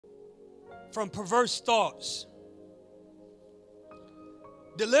from perverse thoughts.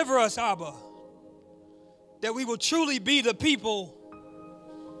 Deliver us, Abba, that we will truly be the people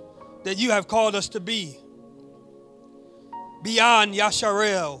that you have called us to be. Beyond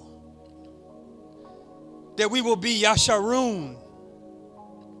Yasharel. That we will be Yasharun.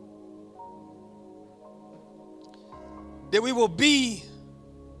 That we will be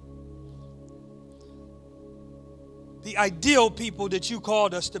the ideal people that you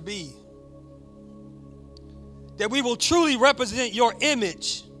called us to be. That we will truly represent your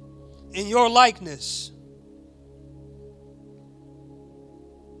image and your likeness.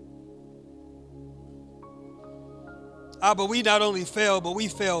 But we not only fail, but we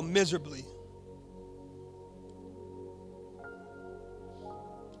fail miserably.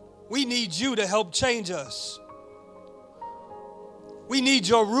 We need you to help change us. We need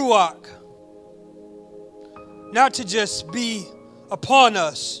your Ruach, not to just be upon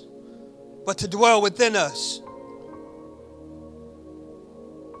us, but to dwell within us.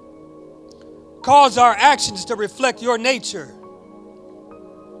 Cause our actions to reflect your nature.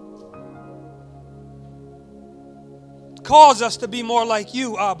 Cause us to be more like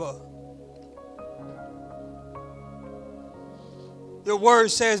you, Abba. Your word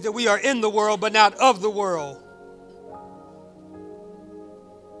says that we are in the world, but not of the world.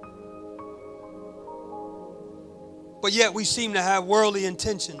 But yet we seem to have worldly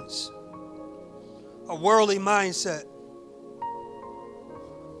intentions, a worldly mindset.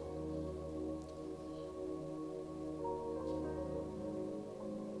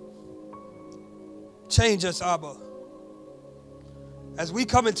 Change us, Abba. As we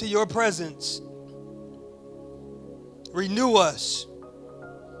come into your presence, renew us,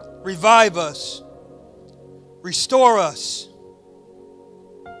 revive us, restore us.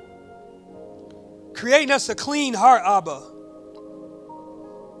 Create in us a clean heart, Abba.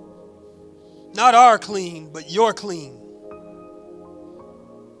 Not our clean, but your clean.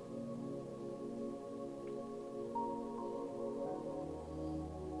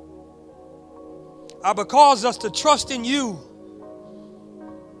 Abba, cause us to trust in you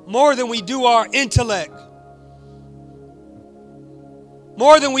more than we do our intellect,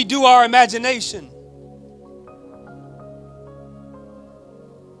 more than we do our imagination.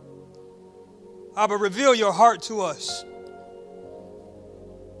 Abba, reveal your heart to us,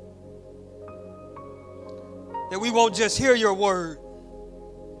 that we won't just hear your word,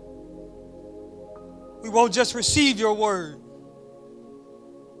 we won't just receive your word,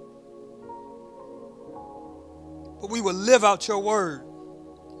 but we will live out your word.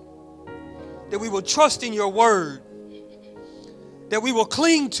 That we will trust in your word. That we will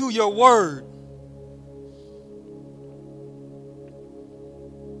cling to your word.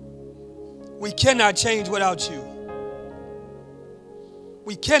 We cannot change without you.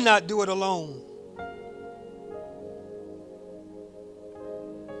 We cannot do it alone.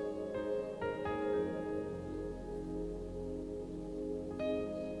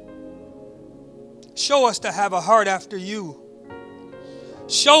 Show us to have a heart after you.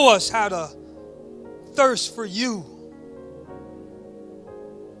 Show us how to thirst for you.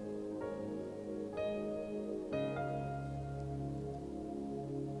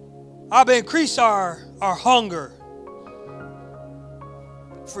 Abba, increase our hunger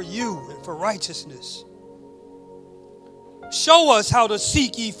for you and for righteousness. Show us how to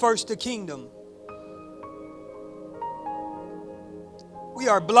seek ye first the kingdom. We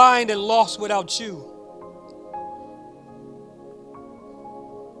are blind and lost without you.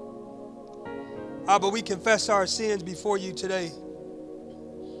 Abba, we confess our sins before you today,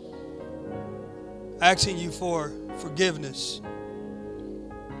 asking you for forgiveness.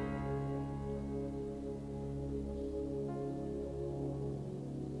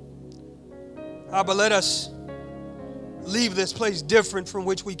 Abba, let us leave this place different from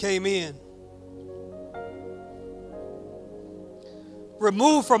which we came in.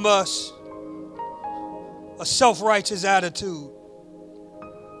 Remove from us a self-righteous attitude.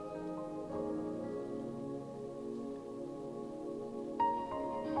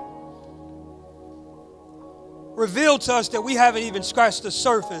 Reveal to us that we haven't even scratched the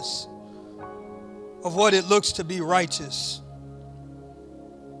surface of what it looks to be righteous.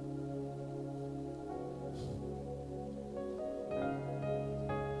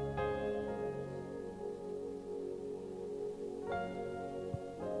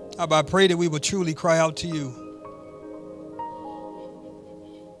 Abba, I pray that we will truly cry out to you.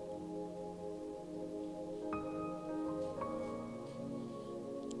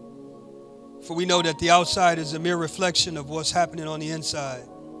 For we know that the outside is a mere reflection of what's happening on the inside.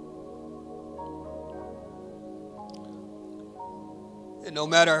 And no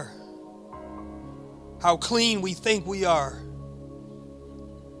matter how clean we think we are.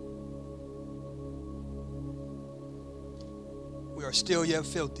 We are still yet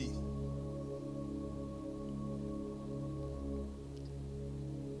filthy.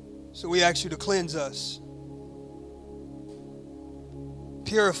 So we ask you to cleanse us,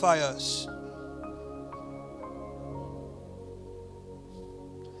 purify us,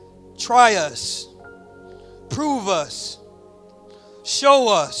 try us, prove us, show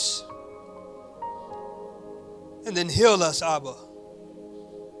us, and then heal us, Abba.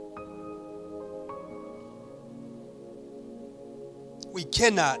 We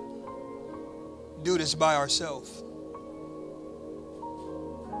cannot do this by ourselves.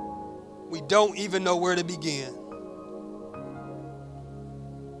 We don't even know where to begin.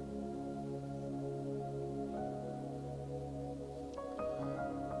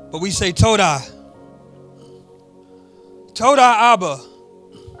 But we say, Toda. Toda, Abba.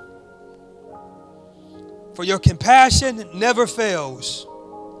 For your compassion never fails.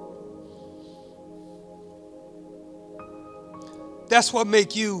 That's what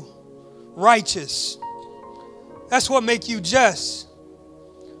makes you righteous. That's what makes you just.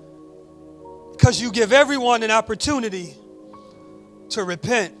 Because you give everyone an opportunity to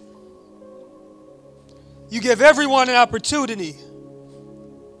repent. You give everyone an opportunity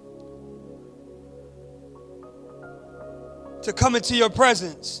to come into your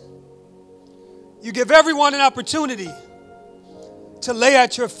presence. You give everyone an opportunity to lay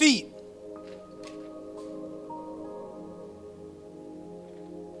at your feet.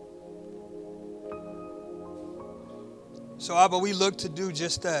 So, Abba, we look to do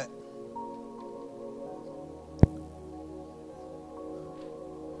just that.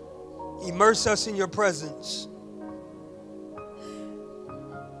 Immerse us in your presence,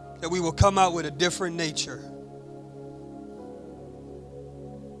 that we will come out with a different nature.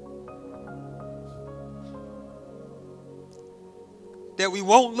 That we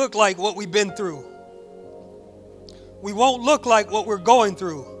won't look like what we've been through. We won't look like what we're going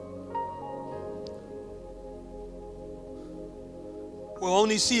through. We'll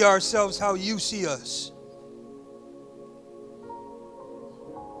only see ourselves how you see us.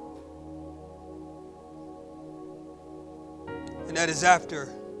 And that is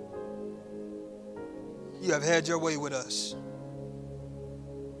after you have had your way with us.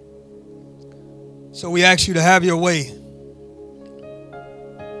 So we ask you to have your way.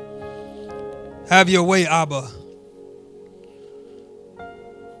 Have your way, Abba.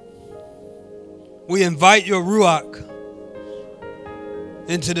 We invite your Ruach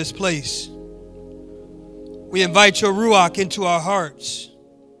into this place. We invite your Ruach into our hearts.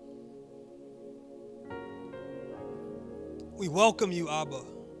 We welcome you, Abba.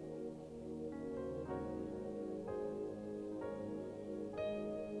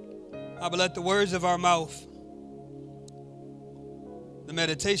 Abba, let the words of our mouth, the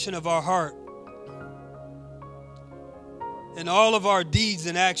meditation of our heart, and all of our deeds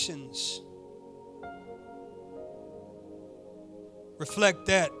and actions reflect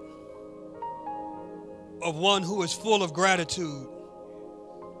that of one who is full of gratitude.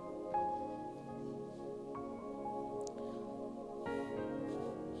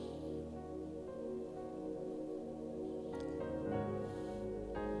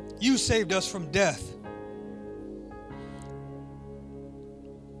 You saved us from death.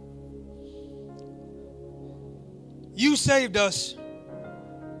 You saved us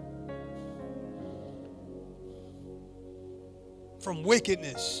from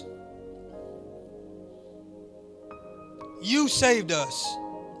wickedness. You saved us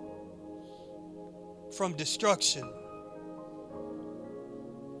from destruction.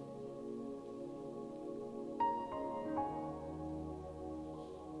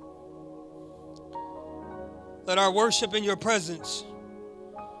 Let our worship in your presence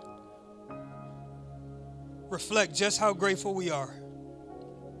reflect just how grateful we are.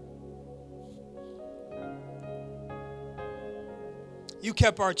 You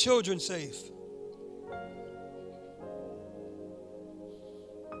kept our children safe.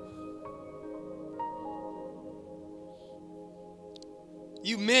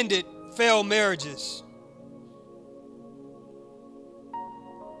 You mended failed marriages.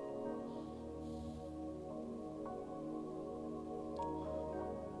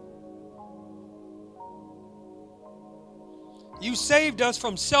 You saved us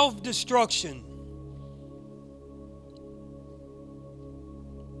from self-destruction.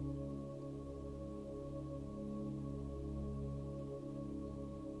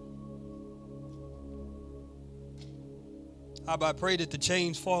 Abba, I pray that the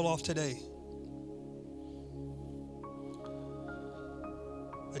chains fall off today.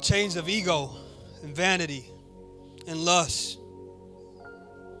 The chains of ego and vanity and lust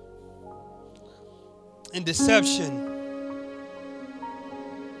and deception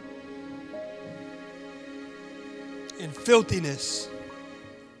and filthiness,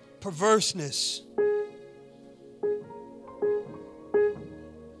 perverseness.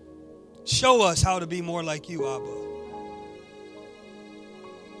 Show us how to be more like you, Abba.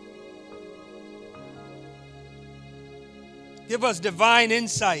 Give us divine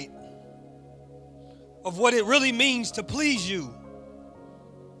insight of what it really means to please you.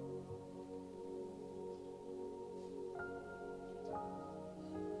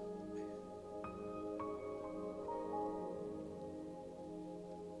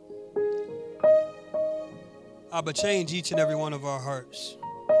 Abba, change each and every one of our hearts.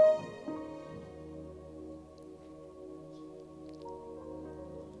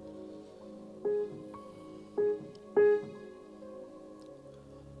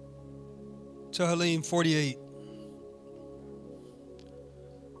 Tehillim 48.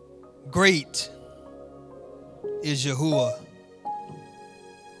 Great is Yahuwah,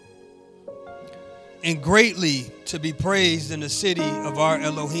 and greatly to be praised in the city of our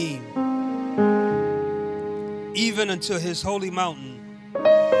Elohim, even unto his holy mountain,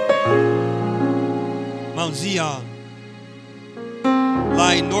 Mount Zion,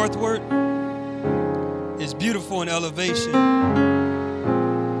 lying northward, is beautiful in elevation.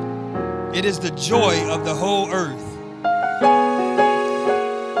 It is the joy of the whole earth.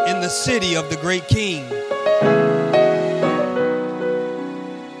 In the city of the great king,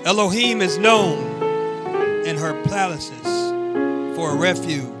 Elohim is known in her palaces for a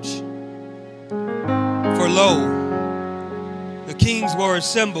refuge. For lo, the kings were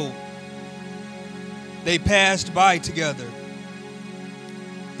assembled. They passed by together.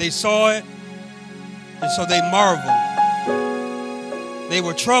 They saw it, and so they marveled. They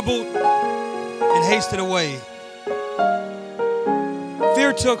were troubled and hasted away.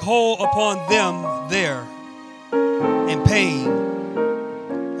 Fear took hold upon them there, and pain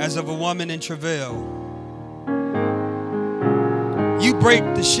as of a woman in travail. You break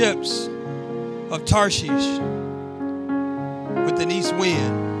the ships of Tarshish with an east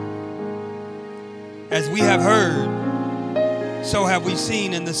wind. As we have heard, so have we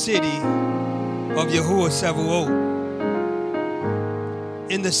seen in the city of Yahuwah Savuot,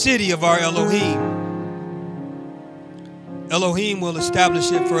 in the city of our Elohim. Elohim will establish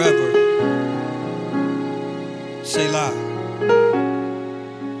it forever. Selah.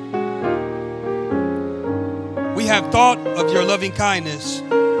 We have thought of your loving kindness,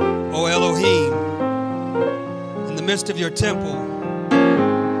 O Elohim, in the midst of your temple,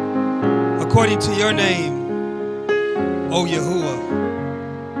 according to your name, O Yahuwah.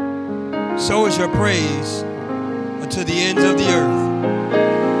 So is your praise unto the ends of the earth.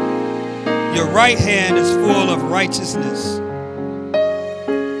 Your right hand is full of righteousness.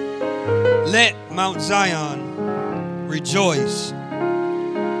 Let Mount Zion rejoice.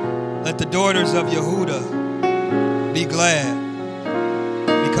 Let the daughters of Yehuda be glad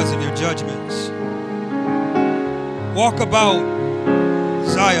because of your judgments. Walk about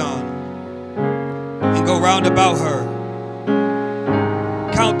Zion and go round about her.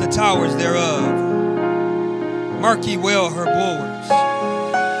 Count the towers thereof. Mark ye well her bulwarks.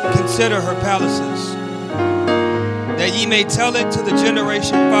 Consider her palaces, that ye may tell it to the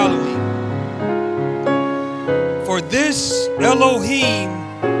generation following. For this Elohim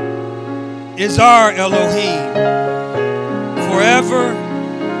is our Elohim forever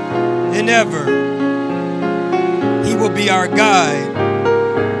and ever. He will be our guide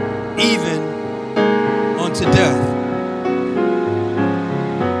even unto death.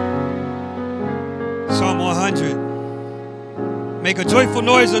 Psalm 100. Make a joyful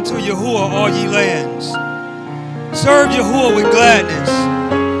noise unto Yahuwah, all ye lands. Serve Yahuwah with gladness.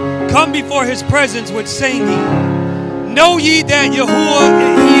 Come before his presence with singing. Know ye that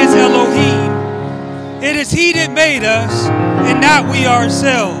Yahuwah, he is Elohim. It is he that made us, and not we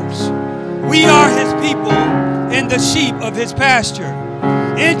ourselves. We are his people, and the sheep of his pasture.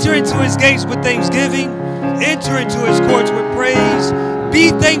 Enter into his gates with thanksgiving. Enter into his courts with praise. Be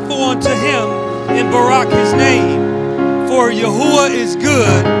thankful unto him, and barak his name. For Yahuwah is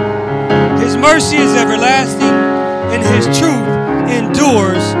good, his mercy is everlasting, and his truth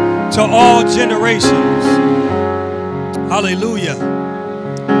endures to all generations. Hallelujah.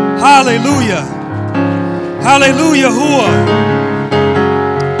 Hallelujah. Hallelujah. Yahuwah.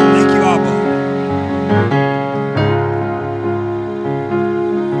 Thank you, Abba.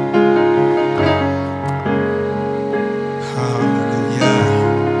 Hallelujah.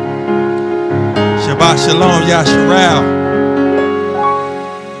 Shabbat Shalom, Yasharal.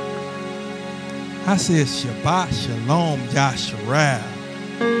 I said, Shabbat Shalom Yasharah.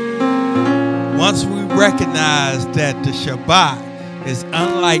 Once we recognize that the Shabbat is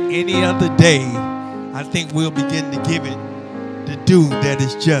unlike any other day, I think we'll begin to give it the due that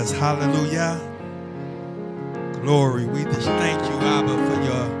is just. Hallelujah. Glory. We just thank you, Abba,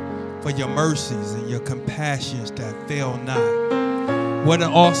 for your mercies and your compassions that fail not. What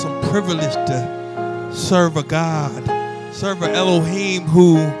an awesome privilege to serve a God, serve an Elohim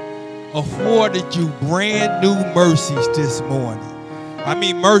who afforded you brand new mercies this morning. I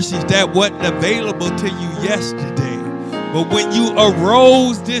mean, mercies that wasn't available to you yesterday. But when you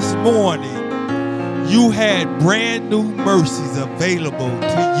arose this morning, you had brand new mercies available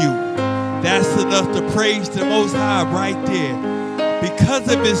to you. That's enough to praise the Most High right there.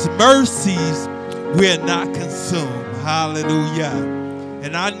 Because of His mercies, we're not consumed. Hallelujah.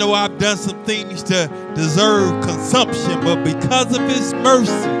 And I know I've done some things to deserve consumption, but because of His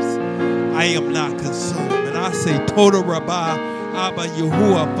mercies, I am not consumed. And I say, Toda Rabbah, Abba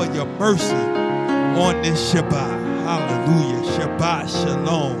Yahuwah, for your mercy on this Shabbat. Hallelujah. Shabbat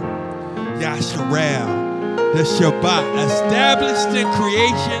Shalom. Yasharah. The Shabbat established in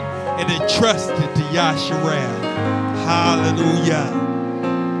creation and entrusted to Yasharah. Hallelujah.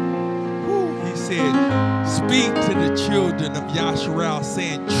 He said, speak to the children of Yasharah,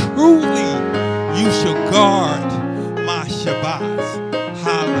 saying, truly you shall guard my Shabbats.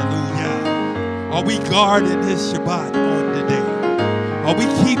 Hallelujah. Are we guarding this Shabbat on today? Are we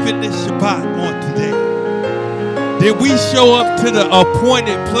keeping this Shabbat on today? Did we show up to the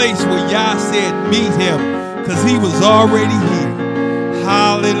appointed place where Yah said meet Him? Because He was already here.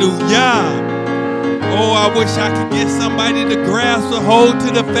 Hallelujah. Oh, I wish I could get somebody to grasp a hold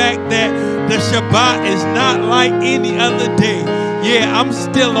to the fact that the Shabbat is not like any other day. Yeah, I'm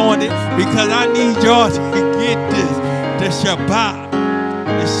still on it because I need y'all to get this. The Shabbat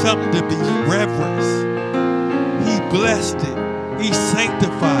is something to be reverenced. He blessed it. He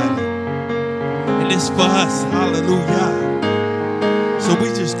sanctified it. And it's for us. Hallelujah. So we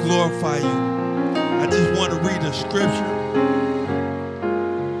just glorify you. I just want to read a scripture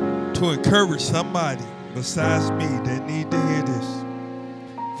to encourage somebody besides me that need to hear this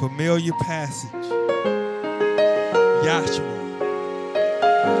familiar passage. Joshua,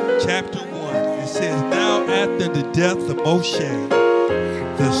 chapter 1. It says, now after the death of Moshe,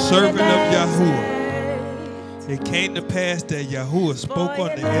 the servant of Yahuwah, it came to pass that Yahuwah spoke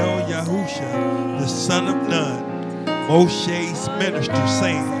unto El Yahusha, the son of Nun, Moshe's minister,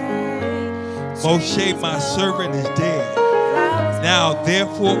 saying, Moshe, my servant, is dead. Now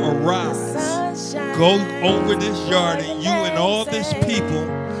therefore arise, go over this Jordan, you and all this people,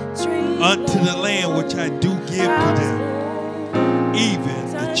 unto the land which I do give to them,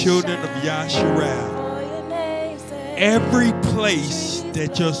 even the children of Yasharah. Every place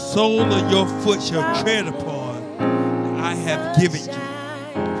that your sole of your foot shall tread upon, I have given you.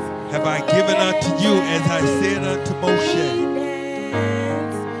 Have I given unto you as I said unto Moshe.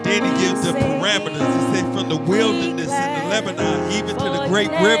 Then he gives the parameters. He said from the wilderness in the Lebanon, even to the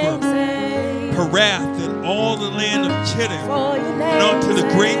great river, Parath, and all the land of Chittim, and unto the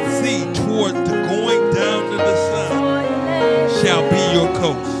great sea, toward the going down to the sun, shall be your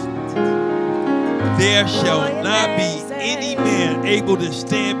coast. There shall not be any man able to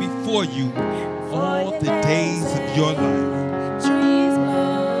stand before you all the days of your life.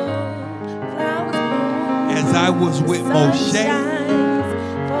 As I was with Moshe,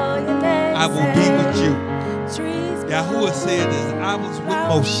 I will be with you. Yahuwah said, as I was with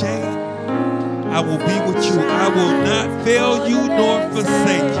Moshe, I will be with you. I will not fail you nor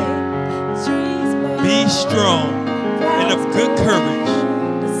forsake you. Be strong and of good courage.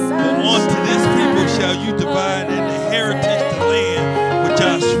 For unto this people shall you divide an inheritance the land which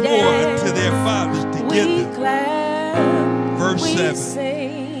I swore unto their fathers to give them. Verse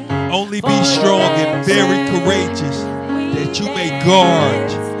 7. Only be strong and very courageous, that you may guard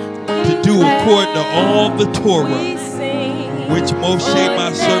to do according to all the Torah which Moshe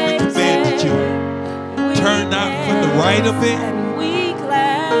my servant commanded you. Turn not from the right of it,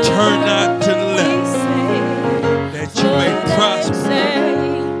 turn not to the left, that you may prosper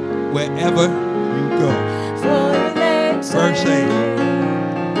wherever you go. Verse 8.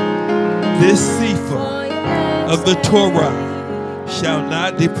 This sefer of the Torah shall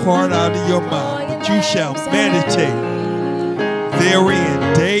not depart out of your mouth, but you shall meditate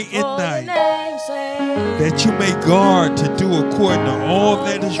therein day and night, that you may guard to do according to all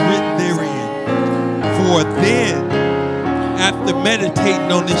that is written therein. For then, after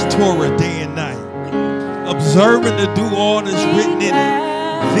meditating on this Torah day and night, observing to do all that's written in it,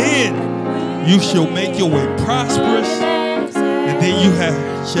 then you shall make your way prosperous, and then you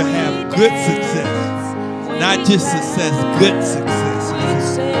shall have good success. Not just success, good success.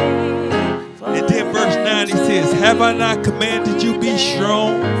 And then verse 9 he says, have I not commanded you be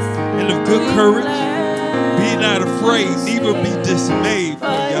strong and of good courage? Be not afraid, neither be dismayed, for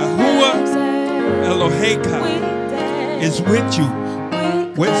Yahuwah Eloheka is with you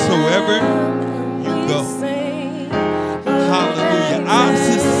wheresoever you go. Hallelujah. Our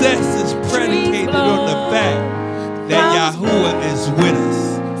success is predicated on the fact that Yahuwah is with us.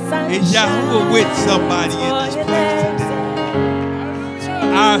 Is Yahuwah with somebody in this place today?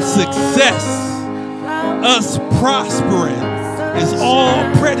 Our success, us prospering, is all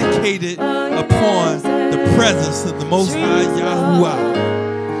predicated upon the presence of the Most High Yahuwah.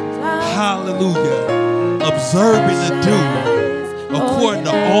 Hallelujah. Observing to do according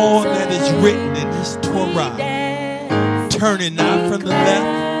to all that is written in this Torah. Turning not from the left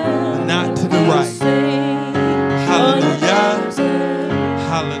and not to the right. Hallelujah.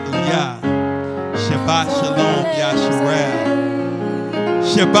 Hallelujah. Shabbat shalom, Yasharel.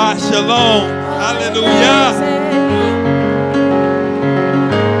 Shabbat shalom. Hallelujah.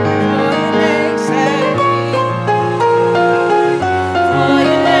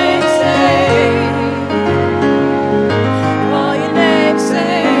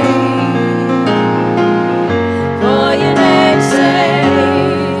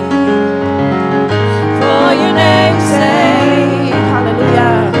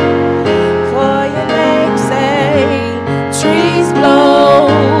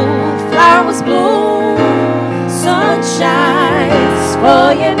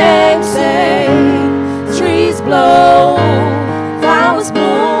 For your name's sake, trees blow, flowers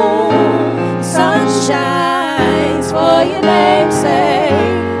bloom, sun shines. For your name's sake,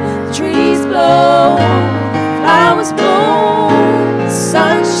 trees blow, flowers bloom,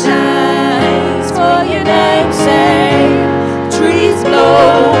 sun shines. For your name's sake, trees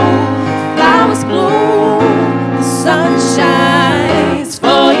blow, flowers bloom, the sun shines.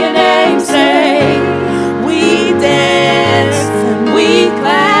 For your name's sake, we dance. We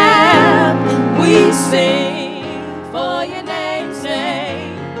clap, we sing for your name's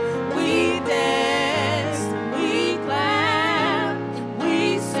sake. We dance, we clap,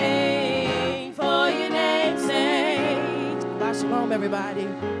 we sing for your name's sake. Shabbat shalom, everybody.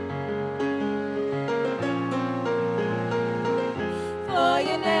 For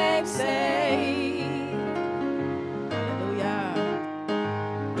your name's sake. Hallelujah.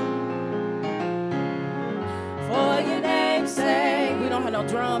 For your name's sake. We don't have no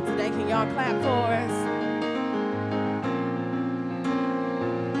drums today. Can y'all clap for us?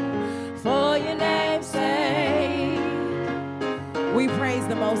 For your name's sake, we praise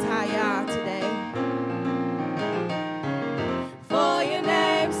the Most High Yah today. For your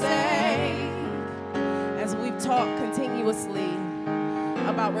name's sake, as we've talked continuously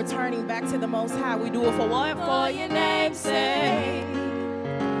about returning back to the Most High, we do it for what? For your name's sake.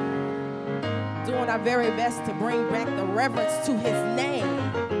 Doing our very best to bring back the reverence to his name.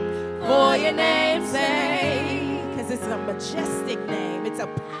 For your name's sake, because it's a majestic name, it's a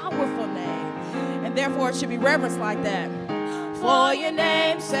powerful name, and therefore it should be reverenced like that. For your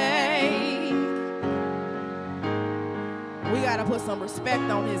name's sake, we gotta put some respect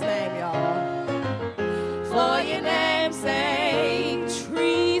on his name, y'all. For your name's sake,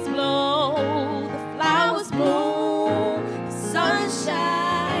 trees blow, the flowers bloom, the sun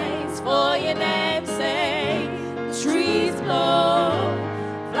shines. For your name's sake, trees blow,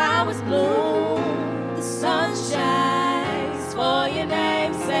 flowers bloom, the sun shines. For your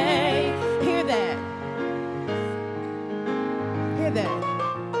name's sake, hear that, hear that.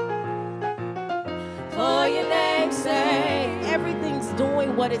 For your name's sake, everything's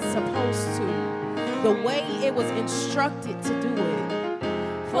doing what it's supposed to, the way it was instructed to do it.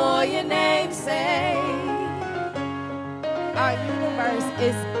 For your name's sake, our universe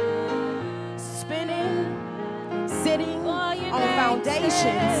is spinning, sitting on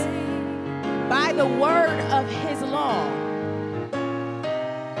foundations by the word of his law.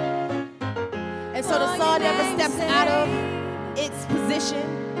 And so the sun never steps out of its position.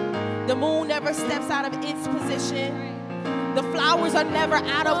 The moon never steps out of its position. The flowers are never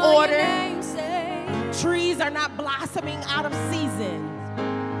out of order. Trees are not blossoming out of season.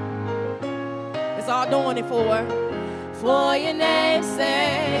 It's all doing it for your name's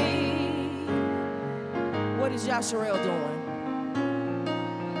sake. What is Yasharel doing?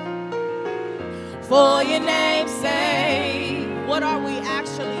 For your name's sake. What are we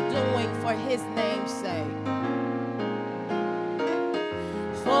actually doing for his name's sake?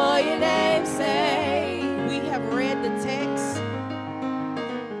 For your name's sake. We have read the text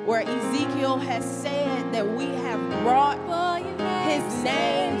where Ezekiel has said that we have brought his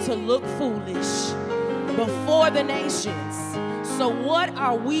name to look foolish before the nations. So what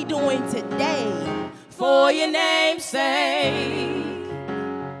are we doing today for your name's sake?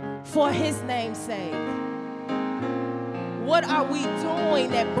 For his name's sake. What are we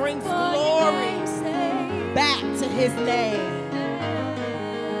doing that brings glory back to his name?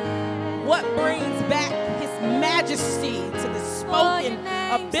 What brings back his majesty to the spoken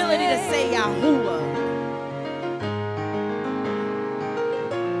ability to say Yahuwah?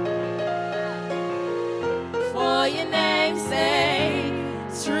 For your name's sake,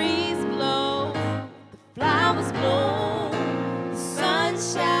 trees blow, the flowers bloom, the sun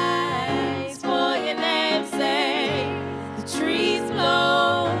shines. For your name's sake, the trees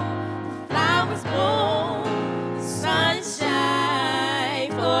blow, the flowers bloom, the sun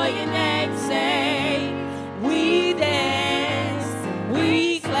shines. For your name's sake, we dance,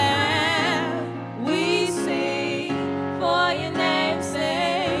 we clap, we sing. For your name's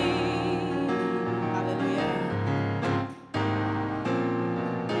sake. Hallelujah.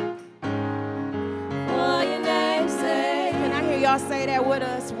 For your name's sake. Can I hear y'all say that with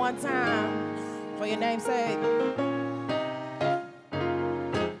us one time? For your name's sake.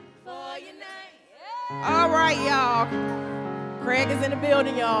 For your name. All right, y'all. Craig is in the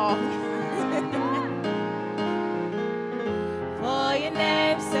building, y'all. For your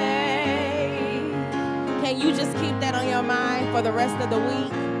name's sake. Can you just keep that on your mind for the rest of the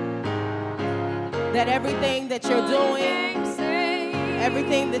week? That everything that you're doing,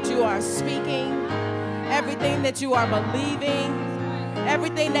 everything that you are speaking, everything that you are believing,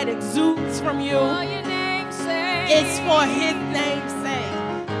 everything that exudes from you is for his name's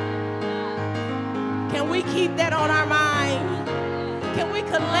sake. Can we keep that on our mind? Can we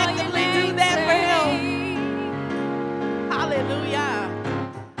collectively do that for him? Hallelujah.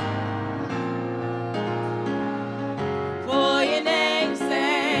 For your name's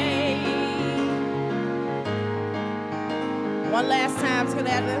sake. One last time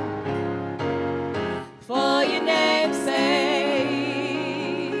together. For your name's sake.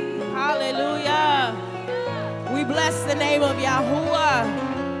 Hallelujah. We bless the name of Yahuwah.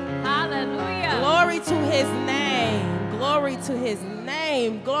 Hallelujah. Glory to his name. Glory to his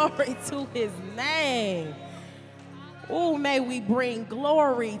name. Glory to his name. Oh, may we bring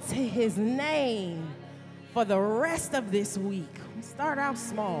glory to his name for the rest of this week. We start out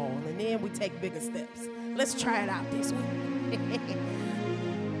small and then we take bigger steps. Let's try it out this week.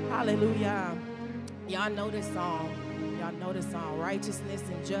 Hallelujah. Y'all know this song. Y'all know this song. Righteousness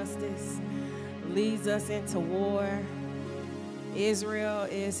and justice leads us into war. Israel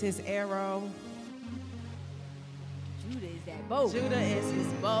is his arrow. Judah is that bow. Judah is his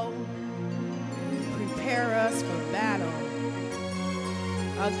bow. Prepare us for battle.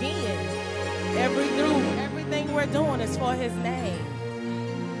 Again, everything we're doing is for his name.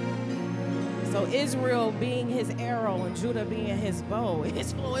 So Israel being his arrow and Judah being his bow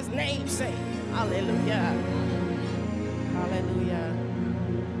is for his name's sake. Hallelujah. Hallelujah.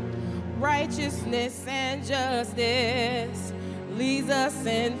 Righteousness and justice leads us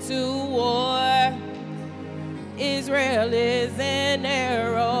into war. Israel is an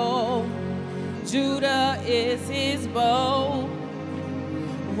arrow. Judah is his bow.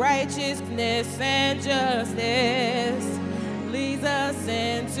 Righteousness and justice leads us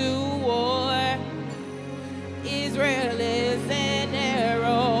into war. Israel is an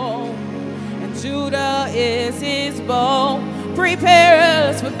arrow, and Judah is his bow. Prepare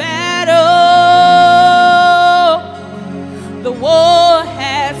us for battle. The war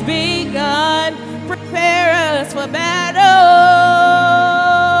has begun. Prepare us for battle.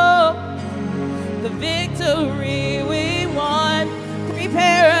 The victory we won.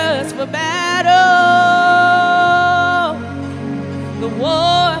 Prepare us for battle. The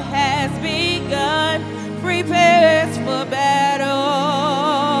war has begun. Prepare us for battle.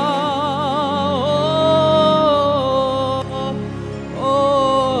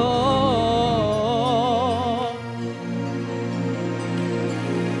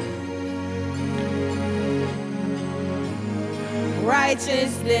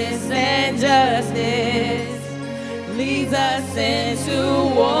 Righteousness and justice leads us into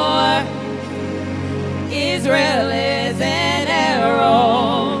war. Israel is an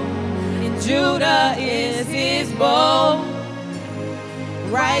arrow, and Judah is his bow.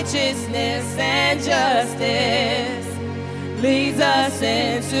 Righteousness and justice leads us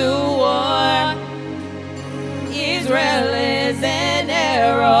into war. Israel is an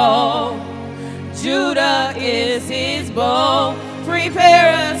arrow, Judah is his bow.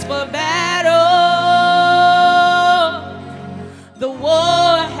 Prepare us for battle. The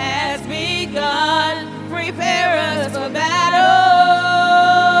war has begun. Prepare us for battle.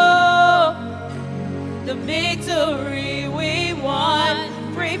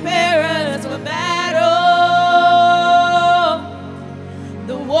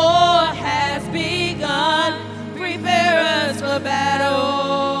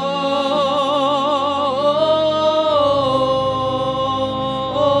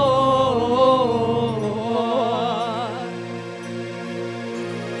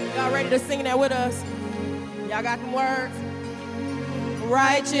 singing that with us? Y'all got them words?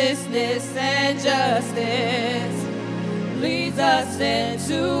 Righteousness and justice leads us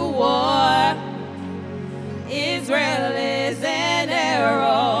into war. Israel is an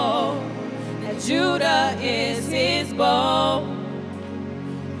arrow, and Judah is his bow.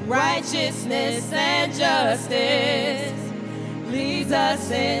 Righteousness and justice leads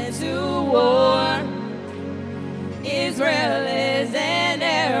us into war. Israel is an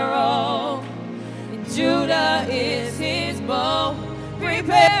arrow, and Judah is his bow.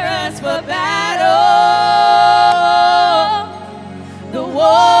 Prepare us for battle. The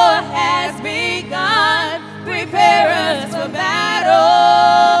war has begun. Prepare us for battle.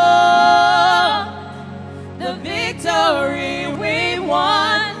 The victory we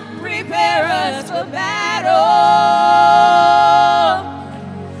won. Prepare us for battle.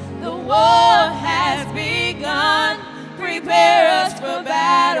 The war has begun. Prepare us for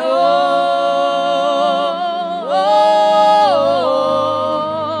battle.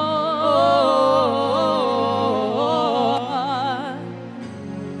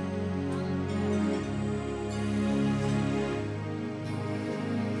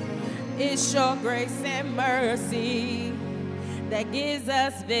 It's your grace and mercy that gives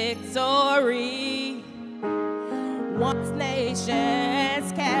us victory. Once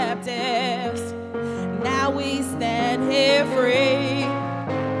nations captives, now we stand here free.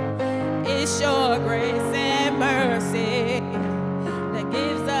 It's your grace and mercy that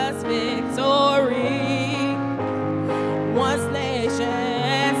gives us victory. Once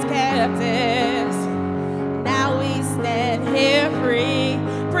nations captives, now we stand here free.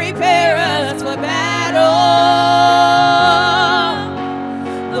 Prepare us for battle.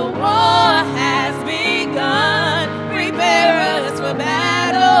 The war has begun. Prepare us for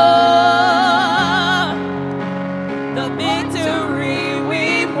battle. The victory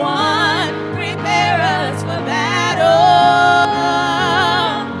we won. Prepare us for battle.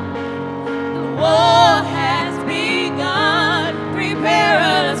 The war has begun. Prepare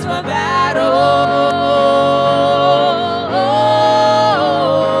us for battle.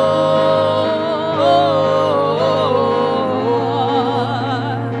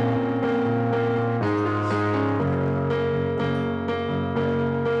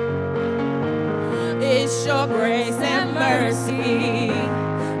 It's your grace and mercy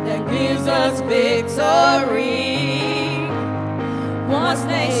that gives us victory. Once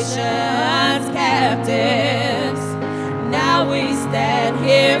nations captives, now we stand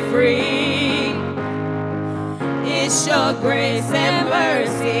here free. It's your grace and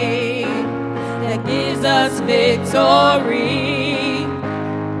mercy that gives us victory.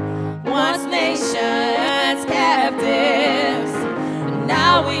 Once nations captives,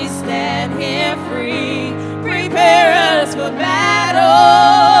 now we stand here free. Prepare us for battle.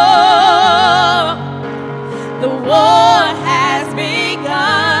 The war has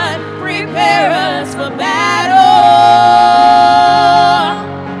begun. Prepare us for battle.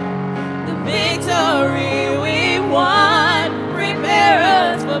 The victory we won. Prepare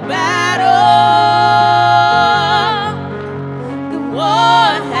us for battle. The war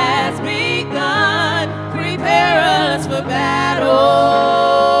has begun. Prepare us for battle.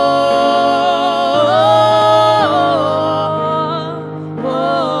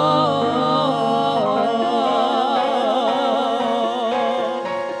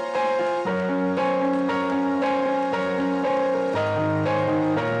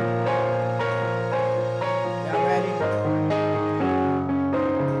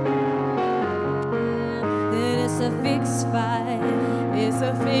 It's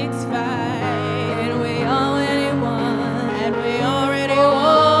a fixed fight, and we already won. And we already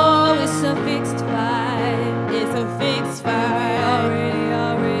won. It's a fixed fight. It's a fixed fight.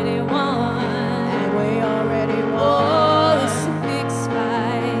 Already won. And we already won. It's a fixed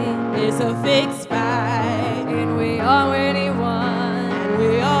fight. It's a fixed fight, and we already won. And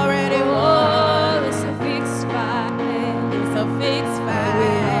we already won. It's a fixed fight. It's a fixed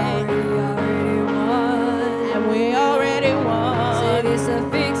fight. We already won. And we already won. It's a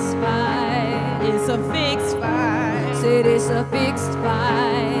fixed fight. It's a fixed fight. Said it's a fixed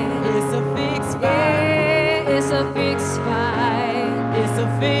fight. It's a fixed fight. It's a fixed fight. It's a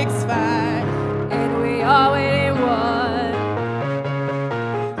fixed fight. And we already won.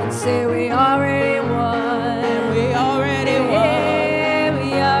 And say we already won. And we already won. Yeah,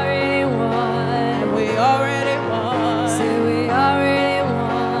 we already won. And we already won. Say we already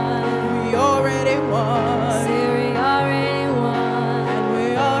won. We already won. Say we already won. And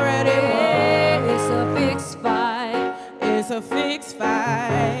we already won. It's a fixed fight. It's a fixed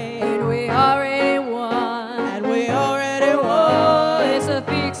fight. And we already won. And we already won. It's a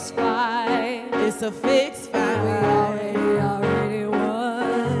fixed fight.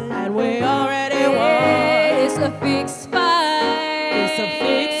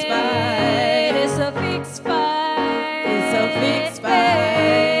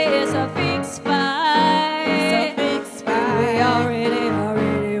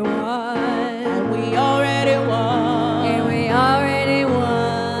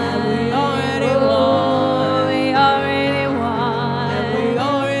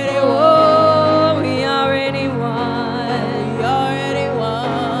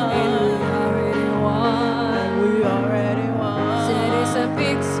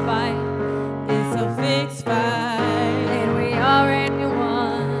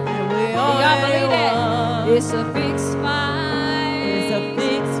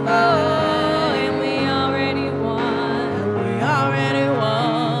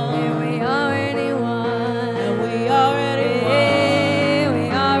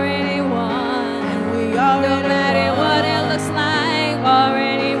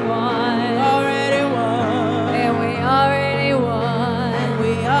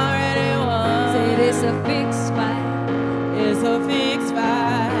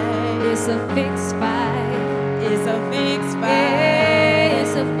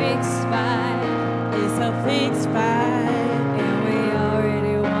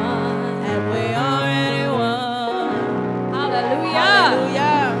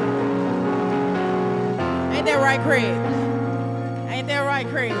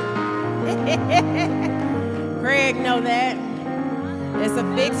 Craig know that. It's a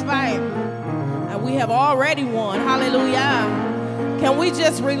fixed fight. And we have already won. Hallelujah. Can we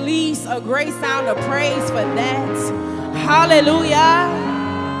just release a great sound of praise for that? Hallelujah.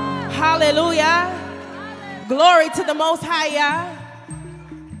 Hallelujah. Glory to the Most High, Yah.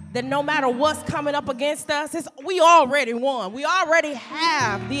 That no matter what's coming up against us, we already won. We already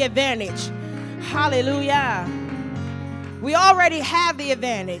have the advantage. Hallelujah. We already have the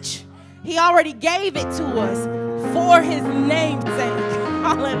advantage. He already gave it to us for his name's sake.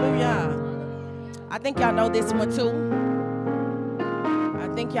 Hallelujah. I think y'all know this one too.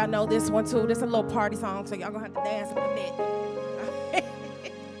 I think y'all know this one too. This is a little party song, so y'all gonna have to dance a little bit.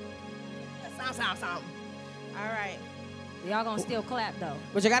 Sound. All right. Y'all gonna still clap though.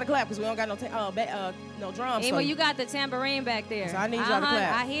 But you gotta clap because we don't got no drums. Amy, you got the tambourine back there. So I need y'all to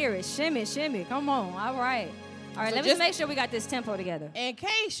clap. I hear it. Shimmy, shimmy. Come on. All right. All right, so let me just make sure we got this tempo together. In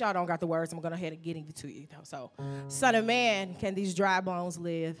case y'all don't got the words, I'm going to go ahead and get it to you. So, Son of Man, can these dry bones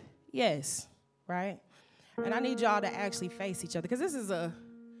live? Yes, right? And I need y'all to actually face each other because this is a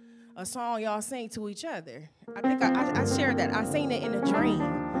song y'all sing to each other. I think I shared that. I seen it in a dream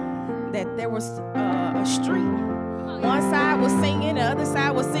that there was a street. One side was singing, the other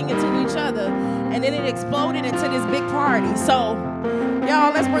side was singing to each other, and then it exploded into this big party. So,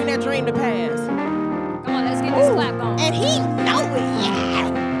 y'all, let's bring that dream to pass. Come on, let's get this clap going. And he know it, yeah.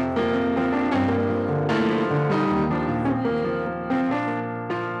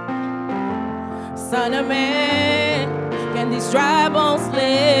 Son of Man, can these dry bones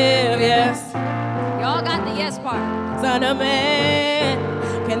live? Yes. Y'all got the yes part. Son of Man,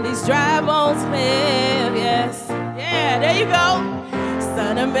 can these dry bones live? Yes. Yeah, there you go.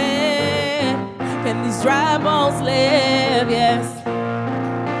 Son of Man, can these dry bones live? Yes.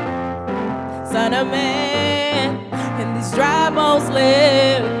 Son of Man, can these dry bones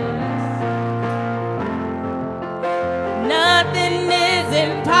live? Nothing is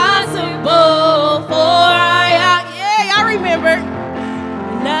impossible for I. Yeah, y'all remember.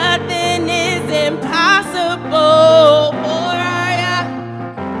 Nothing is impossible for I.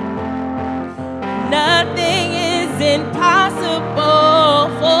 Nothing is impossible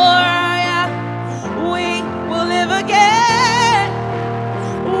for I. We will live again.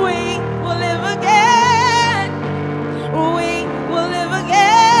 We will live again. We will live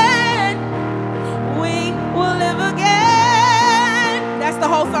again. We will live again. That's the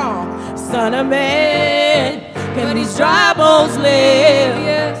whole song. Son of Man, can these dry bones live?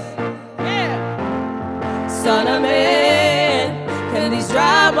 Yes. Yeah. Son of Man, can these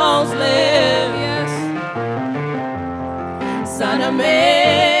dry bones live? Yes. Son of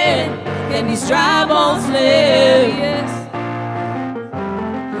Man, can these dry bones live? Yes.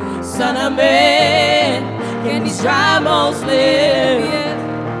 Son of Man, can these dry bones live? Yes.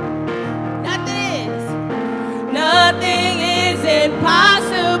 Nothing is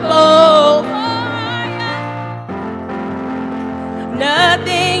impossible.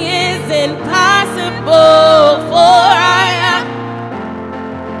 Nothing is impossible for I.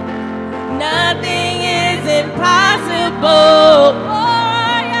 Nothing is impossible for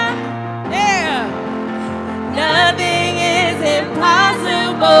I. Yeah. Nothing is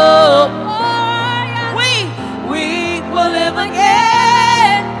impossible for I. We will live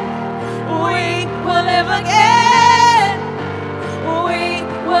again. We will live again. We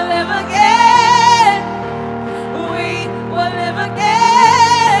will live again. We will live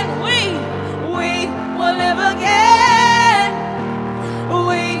again. We will live again.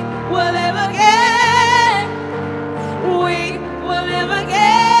 We will live again. We will live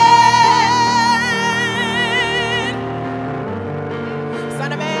again.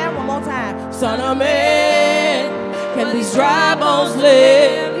 Son of Man, one more time. Son of Man, can these dry bones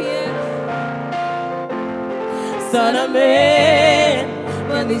live? Son of Man,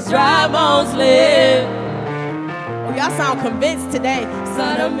 can these dry bones live? Oh, y'all sound convinced today.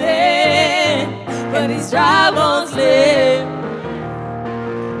 Son of Man, can these dry bones live?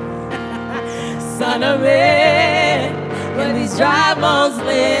 Son of Man, can these dry bones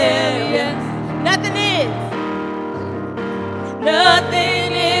live? Yes.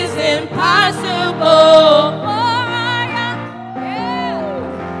 Nothing is impossible.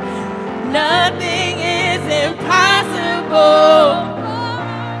 Nothing is impossible.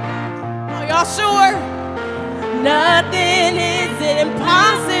 Oh, y'all sure? Nothing is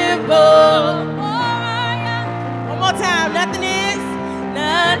impossible. One more time. Nothing is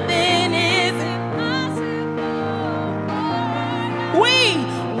impossible.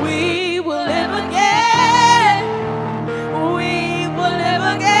 We will live again. We will live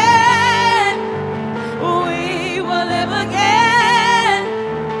again. We will live again.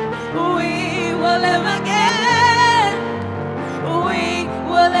 live again. We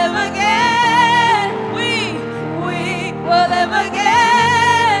will live again. We will live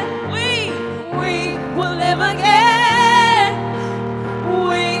again. We will live again.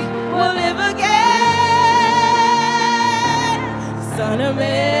 We will live again. Son of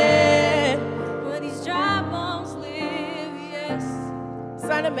man, Will these dry bones live? Yes.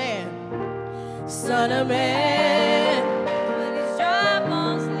 Son of man, Son of man. Will these dry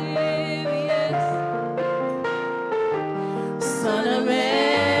bones live? Yes. Son of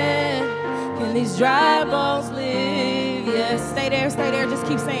man, can these dry bones live? Yes, stay there, just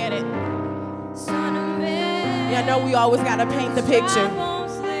keep saying it. Son of man. Yeah, I know we always gotta paint the picture. Dry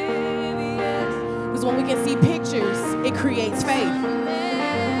bones live? Yes. Because when we can see pictures, it creates faith. Son of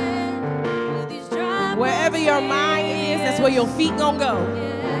man. Will these dry Wherever bones your live? mind is, that's where your feet gonna go.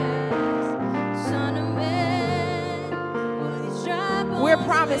 Yes. Son of man. Will these dry bones We're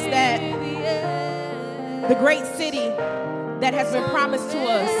promised that live? Yes. the great city that has been promised to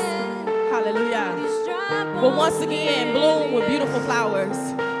us, hallelujah, will once again bloom with beautiful flowers,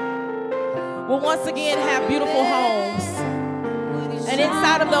 will once again have beautiful homes, and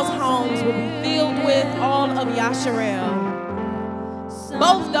inside of those homes will be filled with all of Yasharel.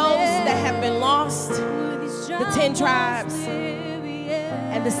 Both those that have been lost, the 10 tribes,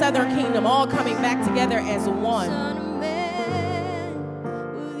 and the southern kingdom, all coming back together as one,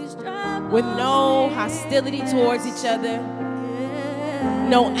 with no hostility towards each other,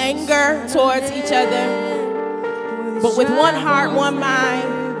 no anger towards each other, but with one heart, one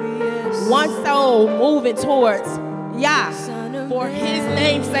mind, one soul moving towards Yah for his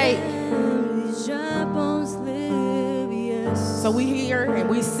name's sake. So we hear and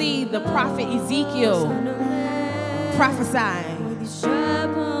we see the prophet Ezekiel prophesying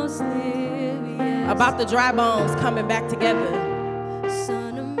about the dry bones coming back together.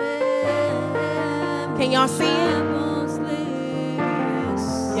 Can y'all see it?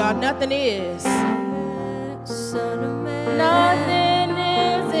 Y'all, nothing is. Nothing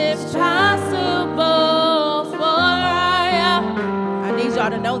is impossible for Yah. I need y'all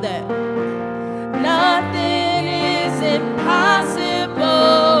to know that. Nothing is impossible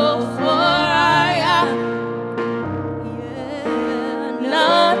for Yah.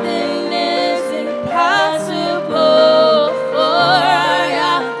 Nothing is impossible for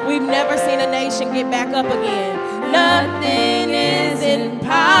Yah. We've never seen a nation get back up again. Nothing is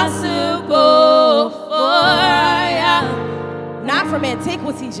impossible for Yah. Not from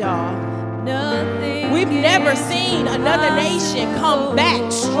antiquities, y'all. We've never seen another nation come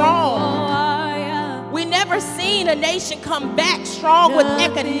back strong. We've never seen a nation come back strong with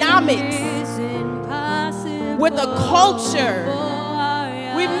economics, with a culture.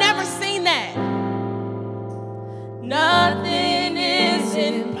 We've never seen that. Nothing is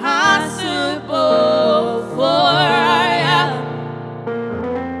impossible for Yah.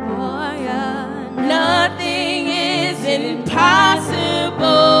 Nothing is impossible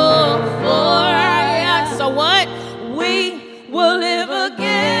for Yah. So what? We will live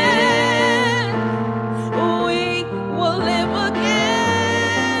again. We will live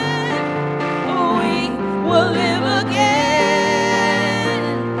again. We will live again.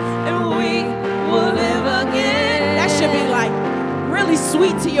 And we will live again. That should be like really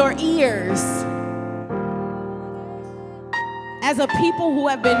sweet to your ears. As a people who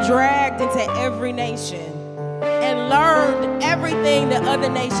have been dragged into every nation and learned everything that other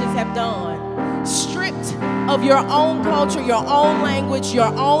nations have done, stripped of your own culture, your own language,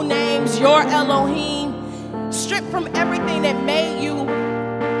 your own names, your Elohim, stripped from everything that made you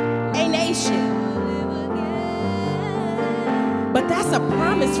a nation. But that's a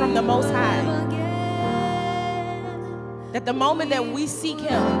promise from the Most High, that the moment that we seek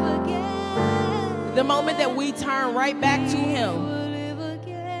Him, the moment that we turn right back to Him,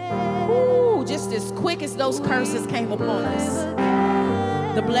 ooh, just as quick as those curses came upon us,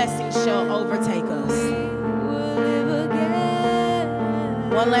 the blessings shall overtake us.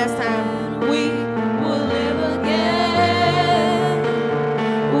 One last time. We will live again.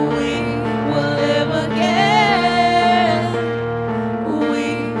 We will live again.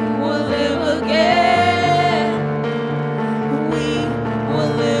 We will live again. We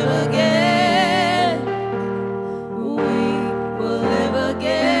will live again. We will live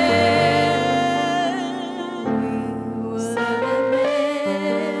again. We will live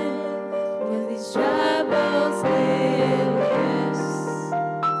again. When these troubles live, yes.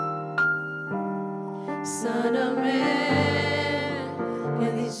 Son of man,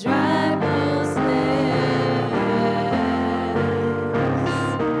 can these dry bones live?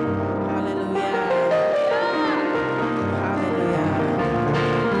 Hallelujah. Hallelujah.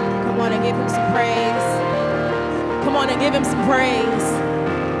 Come on and and give him some praise. Come on and give him some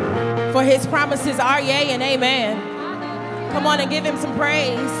praise. For his promises are yea and amen. Come on and give him some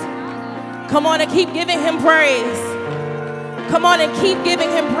praise. Come on and keep giving him praise. Come on and keep giving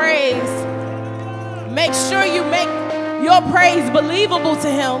him praise. Make sure you make your praise believable to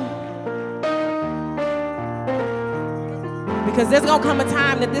him. Because there's going to come a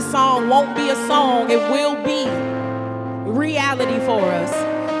time that this song won't be a song. It will be reality for us.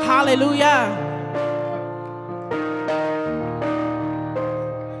 Hallelujah.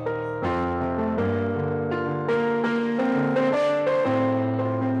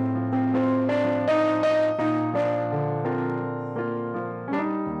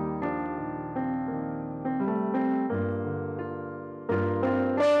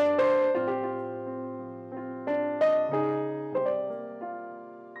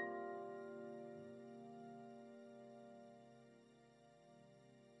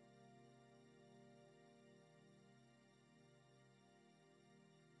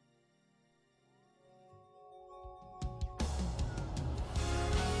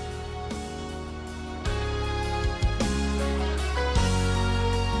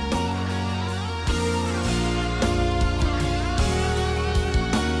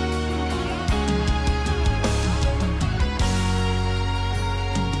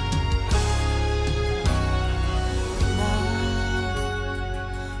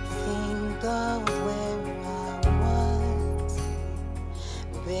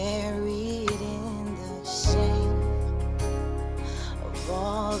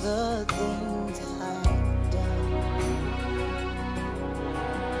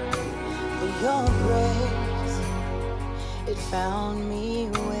 Your grace, it found me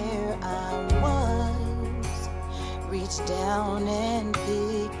where I was. Reached down and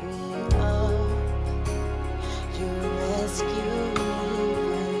picked me up. You rescued me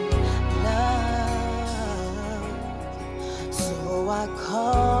with love. So I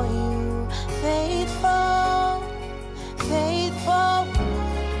call you faithful, faithful.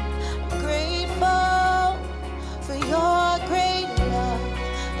 I'm grateful for your great love,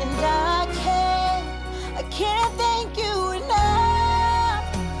 and I can't thank you enough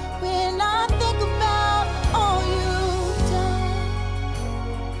when I think about all you've done.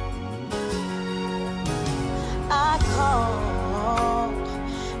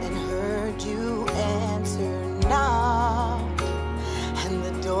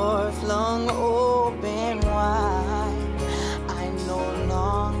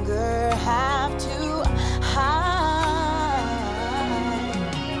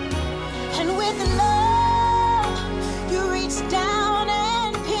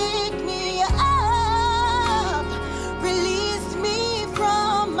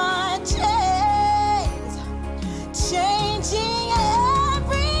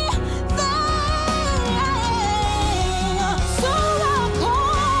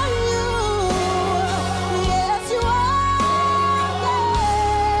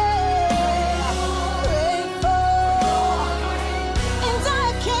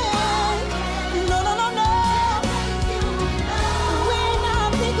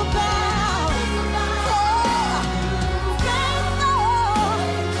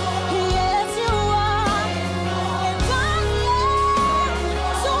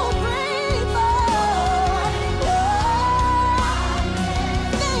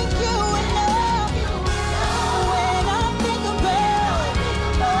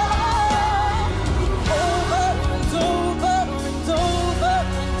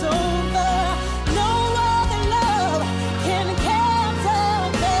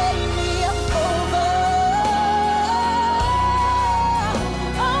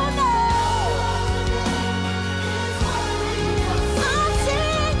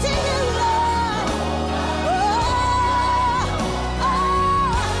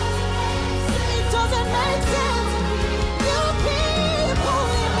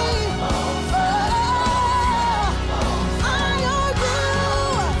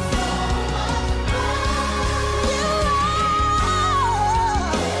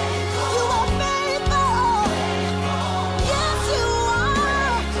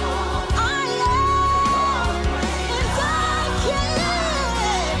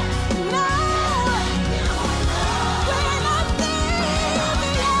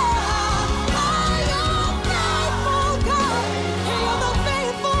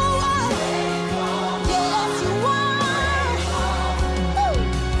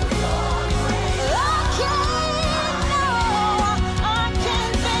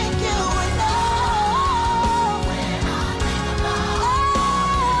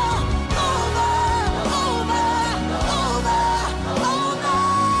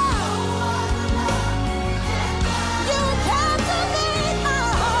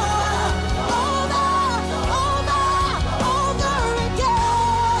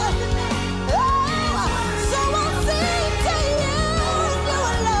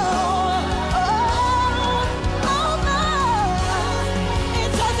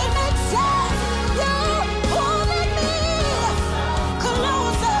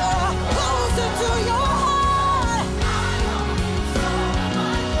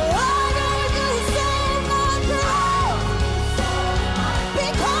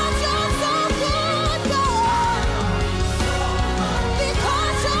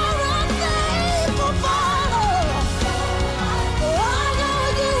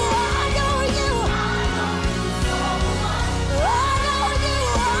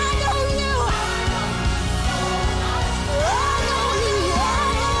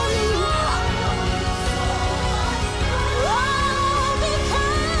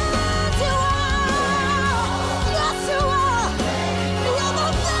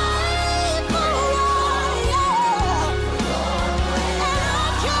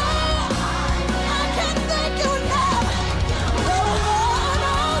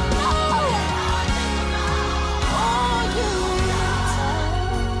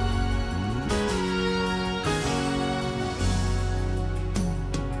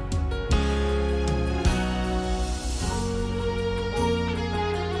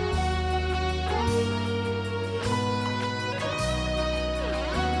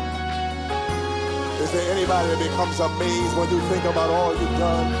 Is there anybody that becomes amazed when you think about all you've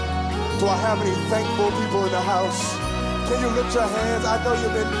done? Do I have any thankful people in the house? Can you lift your hands? I know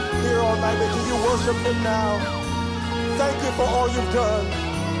you've been here all night, but can you worship him now? Thank you for all you've done.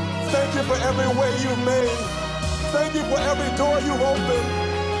 Thank you for every way you've made. Thank you for every door you've opened.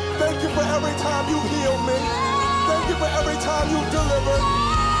 Thank you for every time you've healed me. Thank you for every time you've delivered.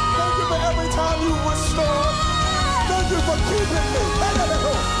 Thank you for every time you've restored. Thank you for keeping me.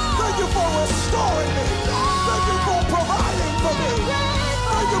 Thank you for restoring me. Thank you for providing for me.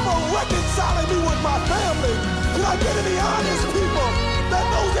 Thank you for reconciling me with my family. Can I get any honest people that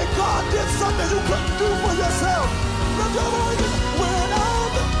know that God did something you couldn't do for yourself? Lift your voices. When I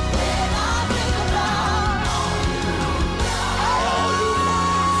think about all you've done, I owe you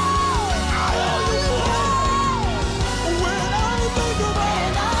more. I owe you more. When I think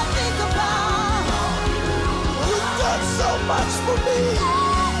about all you've done so much for me,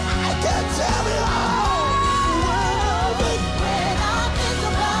 I can't tell it all.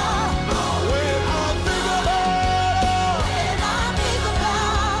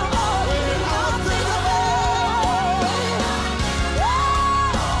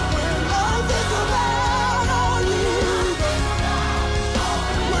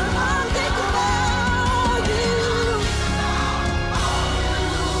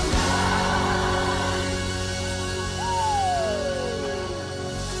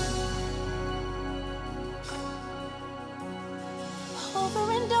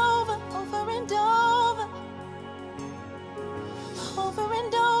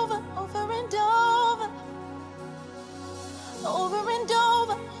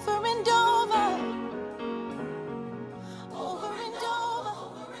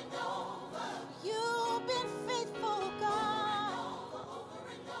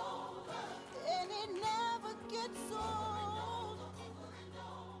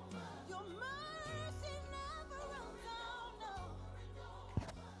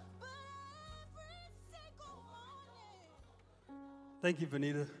 Thank you,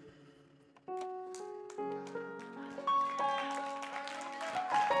 Vanita.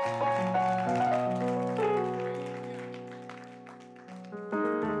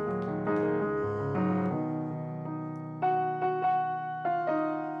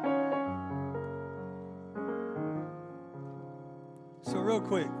 So real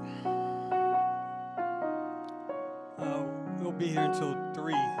quick, we'll be here until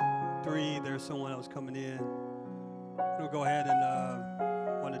 3. There's someone else coming in. We'll go ahead and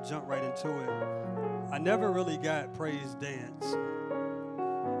want to jump right into it. I never really got praise dance,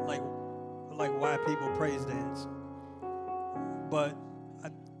 like why people praise dance, but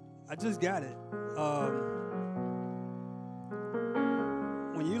I just got it.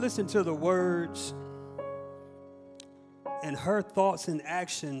 When you listen to the words, and her thoughts and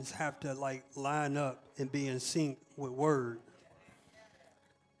actions have to like line up and be in sync with word.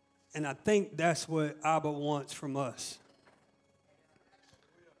 And I think that's what Abba wants from us.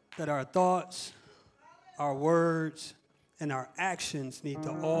 That our thoughts, our words, and our actions need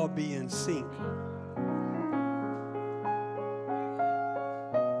to all be in sync.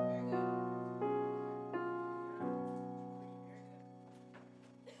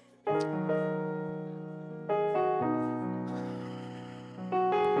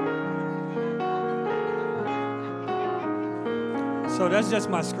 So that's just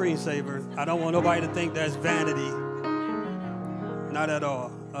my screensaver. I don't want nobody to think that's vanity. Not at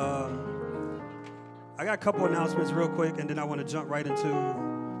all. I got a couple announcements real quick, and then I want to jump right into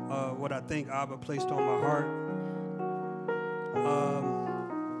what I think Abba placed on my heart.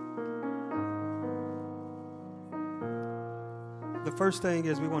 The first thing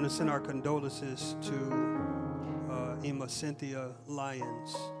is we want to send our condolences to Emma Cynthia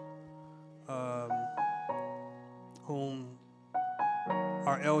Lyons, whom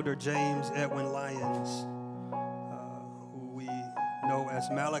our elder James Edwin Lyons, who we know as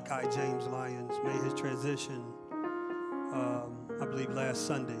Malachi James Lyons, made his transition, I believe, last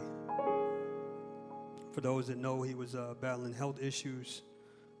Sunday. For those that know, he was battling health issues,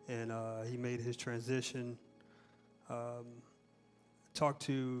 and he made his transition. Talked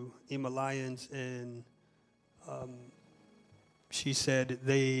to Emma Lyons, and she said that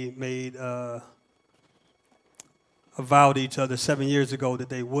they made a vow to each other 7 years ago that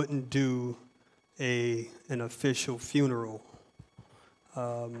they wouldn't do an official funeral.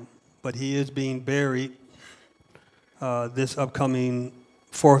 But he is being buried this upcoming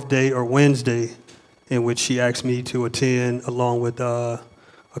 4th day or Wednesday, in which she asked me to attend along with a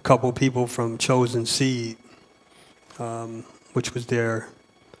couple people from Chosen Seed, which was their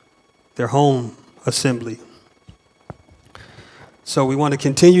home assembly. So we want to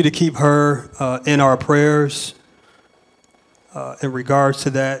continue to keep her in our prayers. In regards to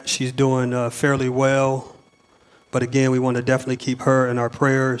that, she's doing fairly well. But again, we want to definitely keep her in our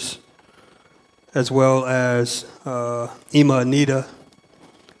prayers, as well as Ima Anita.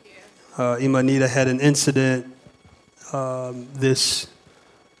 Ima Anita had an incident this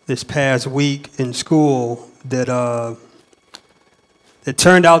past week in school that it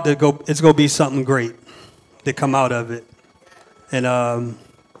turned out that it's going to be something great that come out of it. And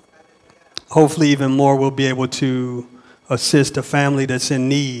hopefully even more we'll be able to assist a family that's in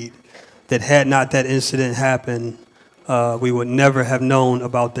need, that had not that incident happened, we would never have known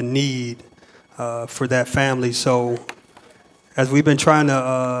about the need for that family. So as we've been trying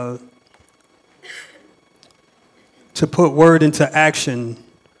to put word into action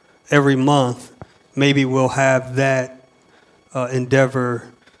every month, maybe we'll have that endeavor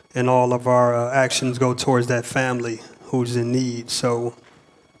and all of our actions go towards that family who's in need. So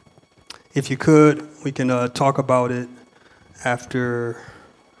if you could, we can talk about it after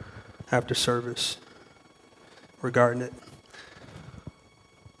service regarding it.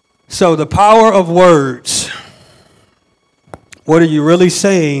 So the power of words. What are you really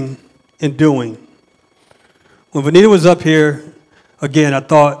saying and doing? When Vanita was up here, again, I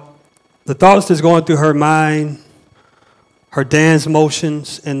thought the thoughts that's going through her mind, her dance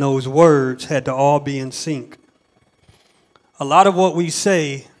motions, and those words had to all be in sync. A lot of what we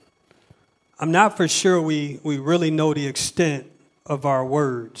say, I'm not for sure we really know the extent of our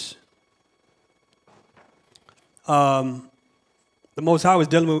words. The Most High was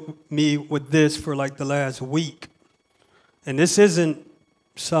dealing with me with this for like the last week. And this isn't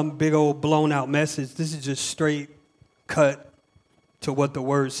some big old blown out message. This is just straight cut to what the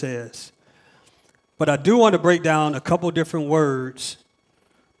word says. But I do want to break down a couple different words,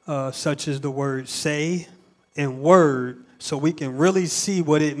 such as the word say and word, so we can really see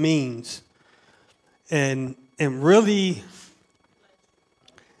what it means and really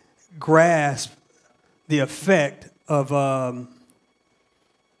grasp the effect of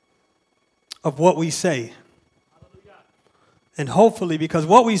what we say. And hopefully, because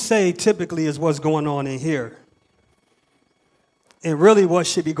what we say typically is what's going on in here. And really what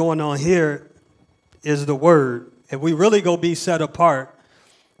should be going on here is the word. If we really go be set apart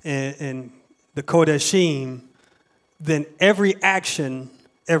in the Kodeshim, then every action,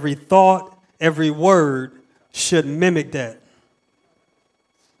 every thought, every word should mimic that.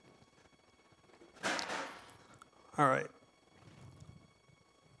 All right.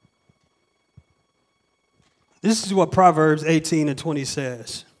 This is what Proverbs 18:20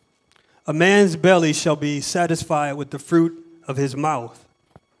 says. A man's belly shall be satisfied with the fruit of his mouth,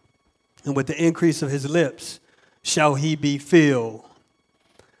 and with the increase of his lips shall he be filled.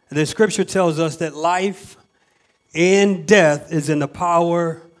 And the scripture tells us that life and death is in the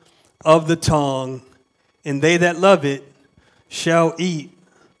power of the tongue, and they that love it shall eat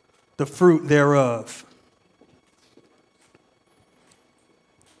the fruit thereof.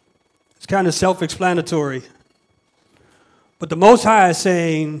 It's kind of self-explanatory. But the Most High is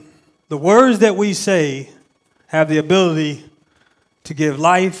saying the words that we say have the ability to give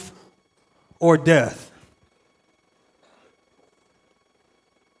life or death.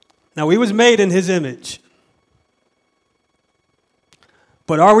 Now, we was made in his image.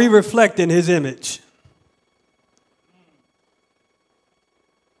 But are we reflecting his image?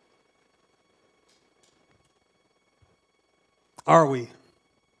 Are we?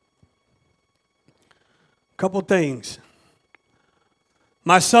 Couple things.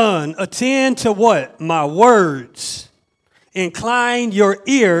 My son, attend to what? My words. Incline your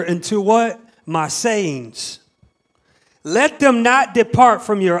ear into what? My sayings. Let them not depart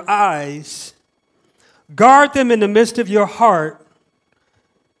from your eyes. Guard them in the midst of your heart,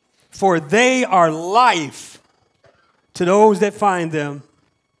 for they are life to those that find them,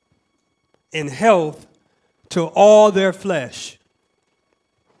 and health to all their flesh.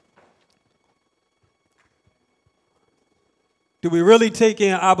 Do we really take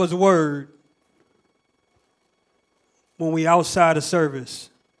in Abba's word when we outside of service?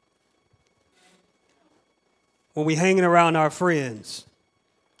 When we hanging around our friends?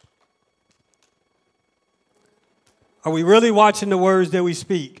 Are we really watching the words that we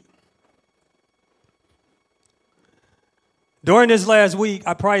speak? During this last week,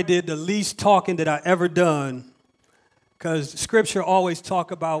 I probably did the least talking that I ever done, because scripture always talk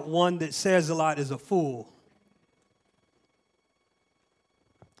about one that says a lot is a fool.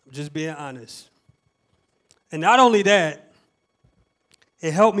 Just being honest. And not only that,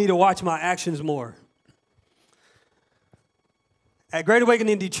 it helped me to watch my actions more. At Great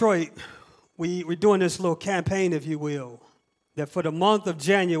Awakening in Detroit, we're doing this little campaign, if you will. that for the month of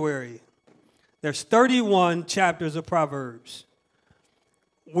January, there's 31 chapters of Proverbs.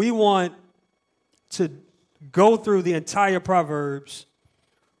 We want to go through the entire Proverbs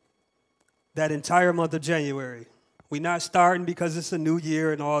that entire month of January. We're not starting because it's a new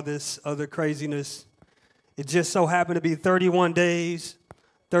year and all this other craziness. It just so happened to be 31 days,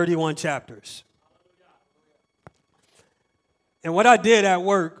 31 chapters. And what I did at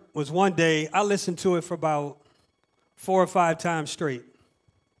work was one day, I listened to it for about 4 or 5 times straight.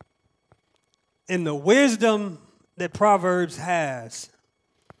 And the wisdom that Proverbs has,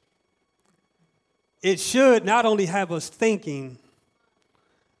 it should not only have us thinking,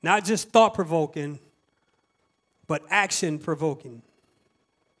 not just thought-provoking, but action-provoking.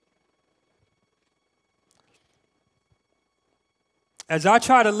 As I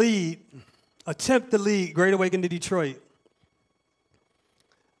try to attempt to lead Great Awakening to Detroit,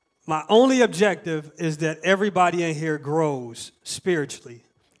 my only objective is that everybody in here grows spiritually,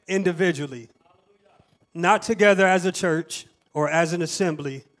 individually, not together as a church or as an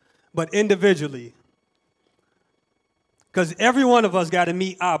assembly, but individually. Because every one of us got to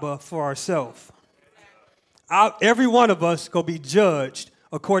meet Abba for ourselves. Every one of us going to be judged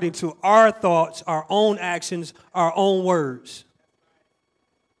according to our thoughts, our own actions, our own words.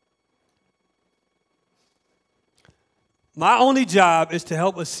 My only job is to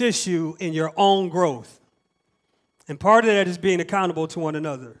help assist you in your own growth. And part of that is being accountable to one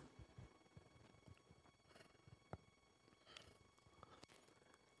another.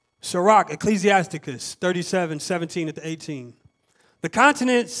 Sirach, Ecclesiasticus 37:17-18. The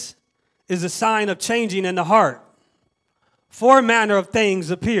countenance is a sign of changing in the heart. 4 manner of things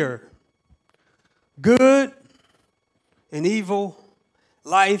appear: good and evil,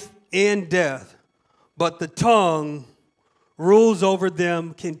 life and death, but the tongue rules over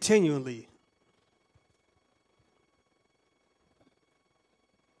them continually.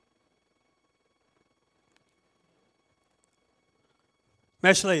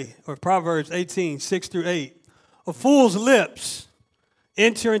 Meshlei, or Proverbs 18:6-8. A fool's lips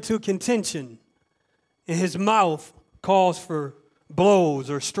enter into contention, and his mouth calls for blows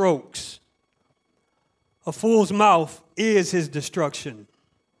or strokes. A fool's mouth is his destruction.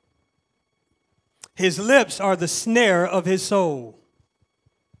 His lips are the snare of his soul.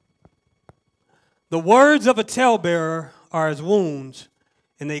 The words of a talebearer are as wounds,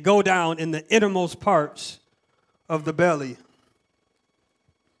 and they go down in the innermost parts of the belly.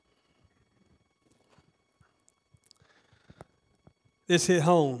 This hit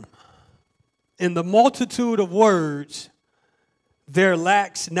home. In the multitude of words, there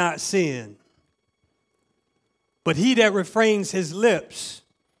lacks not sin. But he that refrains his lips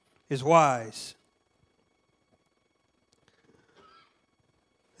is wise.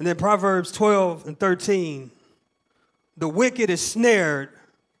 And then Proverbs 12:13. The wicked is snared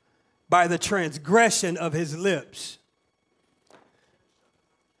by the transgression of his lips.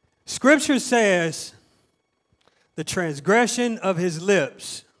 Scripture says the transgression of his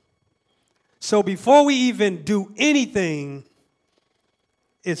lips. So before we even do anything,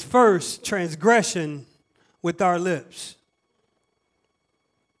 it's first transgression with our lips.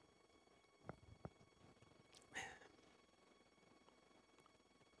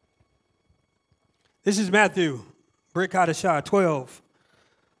 This is Matthew, Brit Kadashah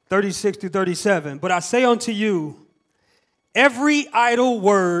 12:36-37. But I say unto you, every idle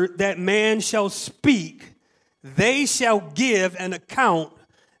word that man shall speak, they shall give an account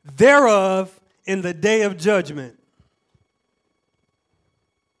thereof in the day of judgment.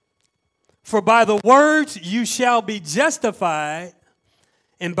 For by the words you shall be justified,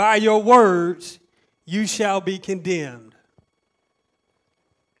 and by your words you shall be condemned.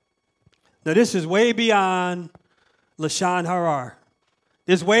 Now this is way beyond Lashon Hara.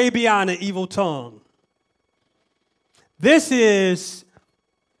 This is way beyond an evil tongue. This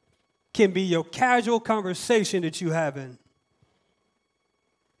can be your casual conversation that you're having.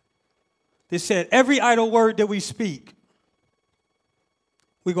 They said every idle word that we speak,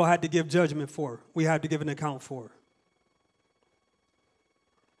 we're going to have to give judgment for. We have to give an account for.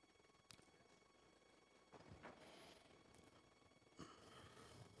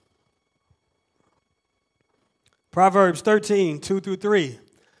 Proverbs 13:2-3.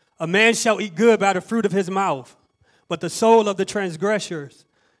 A man shall eat good by the fruit of his mouth, but the soul of the transgressors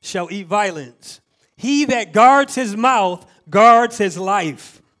shall eat violence. He that guards his mouth guards his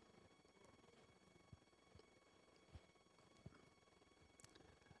life.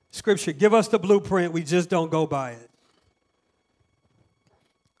 Scripture, give us the blueprint. We just don't go by it.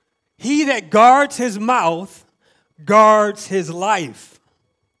 He that guards his mouth guards his life.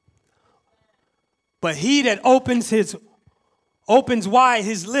 But he that opens his opens wide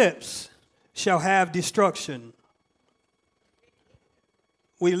his lips shall have destruction.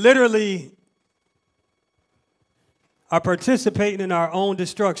 We literally are participating in our own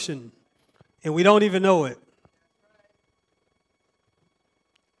destruction, and we don't even know it.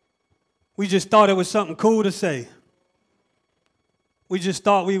 We just thought it was something cool to say. We just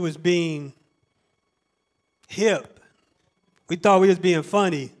thought we was being hip. We thought we was being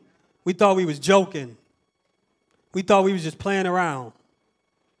funny. We thought we was joking. We thought we was just playing around.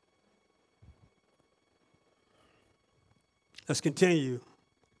 Let's continue.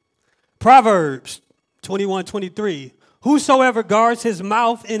 Proverbs 21:23. Whosoever guards his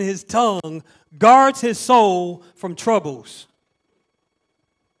mouth and his tongue guards his soul from troubles.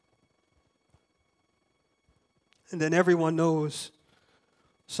 And then everyone knows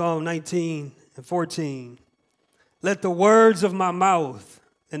Psalm 19:14. Let the words of my mouth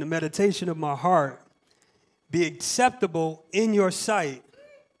and the meditation of my heart be acceptable in your sight.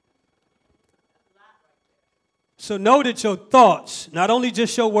 So know that your thoughts, not only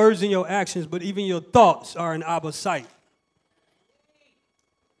just your words and your actions, but even your thoughts are in Abba's sight.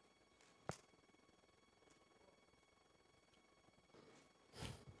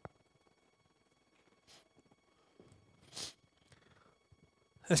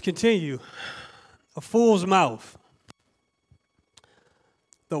 Let's continue. A fool's mouth.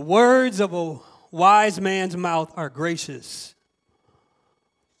 The words of a wise man's mouth are gracious,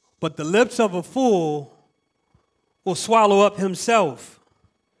 but the lips of a fool will swallow up himself.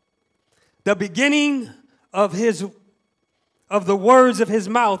 The beginning of the words of his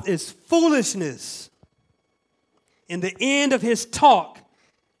mouth is foolishness, and the end of his talk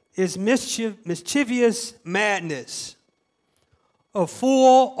is mischievous madness. A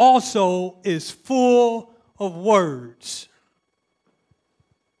fool also is full of words.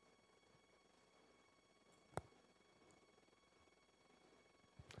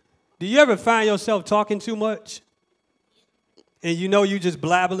 Do you ever find yourself talking too much? And you know you just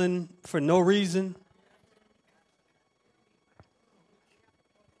blabbling for no reason?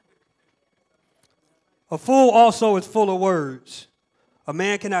 A fool also is full of words. A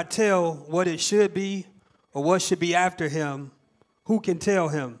man cannot tell what it should be or what should be after him. Who can tell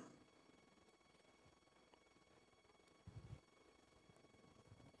him?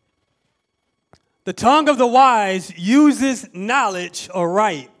 The tongue of the wise uses knowledge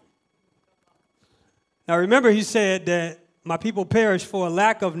aright. Now remember, he said that my people perish for a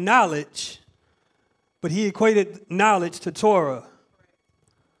lack of knowledge, but he equated knowledge to Torah.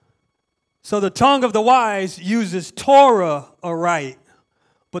 So the tongue of the wise uses Torah aright,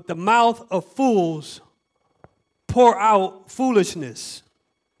 but the mouth of fools pour out foolishness.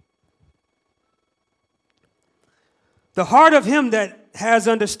 The heart of him that has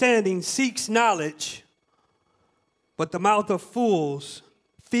understanding seeks knowledge, but the mouth of fools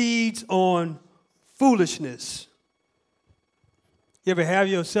feeds on foolishness. You ever have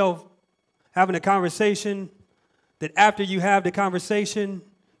yourself having a conversation that after you have the conversation,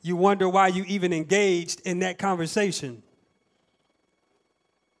 you wonder why you even engaged in that conversation?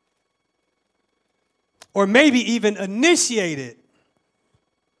 Or maybe even initiated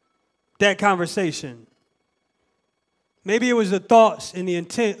that conversation. Maybe it was the thoughts and the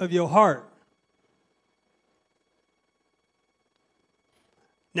intent of your heart.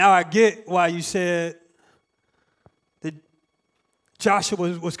 Now I get why you said that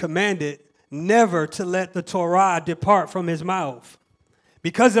Joshua was commanded never to let the Torah depart from his mouth.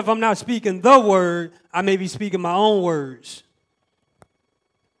 Because if I'm not speaking the word, I may be speaking my own words.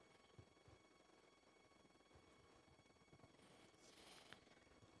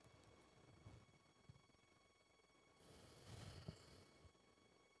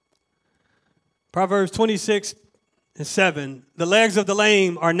 Proverbs 26:7. The legs of the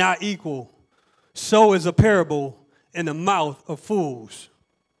lame are not equal. So is a parable in the mouth of fools.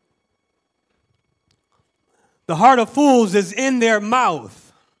 The heart of fools is in their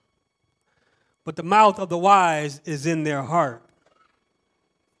mouth, but the mouth of the wise is in their heart.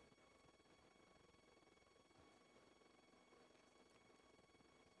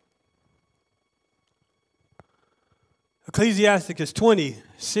 Ecclesiasticus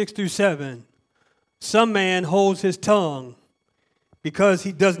 20:6-7. Some man holds his tongue because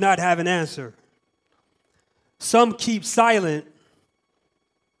he does not have an answer. Some keep silent,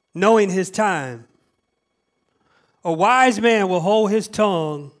 knowing his time. A wise man will hold his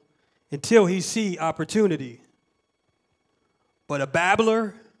tongue until he see opportunity. But a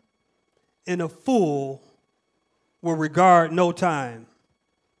babbler and a fool will regard no time.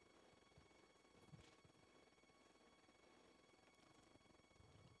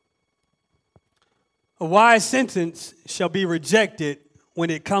 A wise sentence shall be rejected when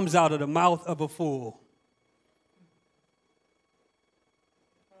it comes out of the mouth of a fool.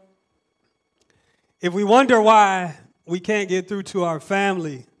 If we wonder why we can't get through to our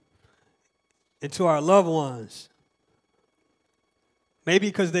family and to our loved ones, maybe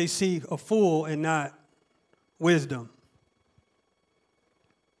because they see a fool and not wisdom.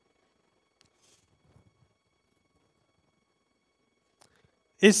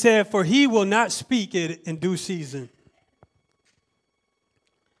 It said, for he will not speak it in due season.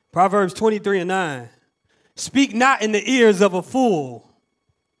 Proverbs 23:9. Speak not in the ears of a fool,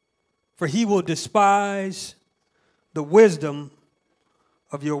 for he will despise the wisdom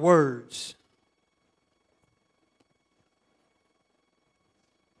of your words.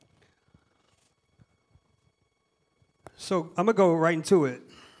 So I'm going to go right into it.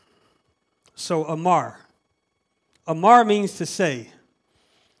 So Amar. Amar means to say.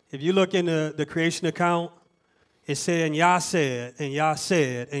 If you look in the creation account, it said, and Yah said, and Yah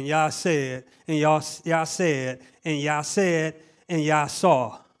said, and Yah said, and Yah said, and Yah said, and Yah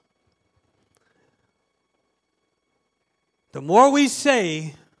saw. The more we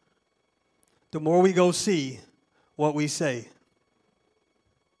say, the more we go see what we say.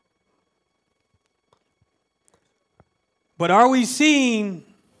 But are we seeing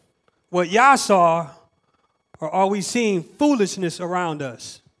what Yah saw, or are we seeing foolishness around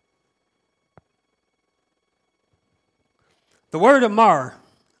us? The word Amar,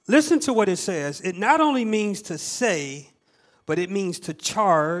 listen to what it says. It not only means to say, but it means to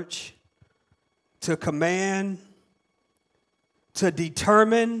charge, to command, to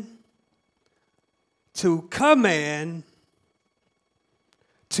determine, to command,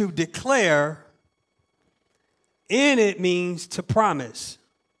 to declare, and it means to promise.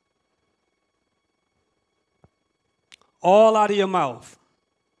 All out of your mouth.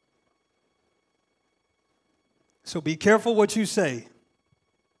 So be careful what you say.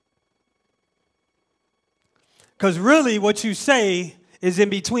 Because really what you say is in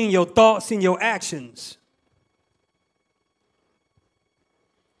between your thoughts and your actions.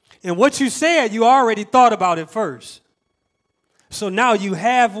 And what you said, you already thought about it first. So now you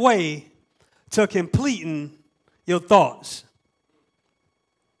halfway to completing your thoughts.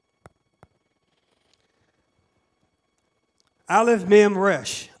 Aleph Mem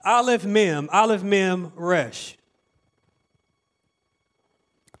Resh. Aleph Mem Resh.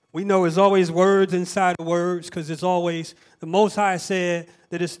 We know there's always words inside the words because it's always, the Most High said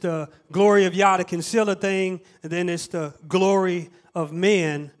that it's the glory of Yah to conceal a thing, and then it's the glory of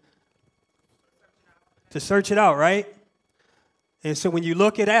men to search it out, right? And so when you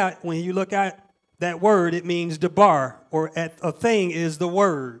look at that word, it means debar, or at a thing is the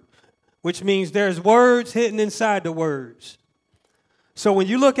word, which means there's words hidden inside the words. So when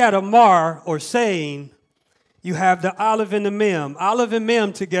you look at Amar, or saying, you have the Aleph and the Mem. Aleph and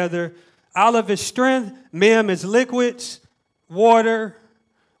Mem together. Aleph is strength. Mem is liquids, water,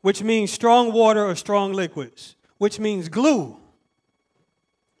 which means strong water or strong liquids, which means glue.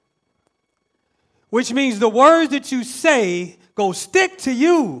 Which means the words that you say go stick to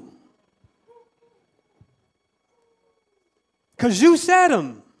you. Because you said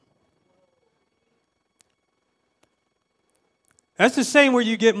them. That's the same where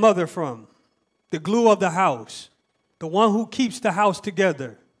you get mother from. The glue of the house, the one who keeps the house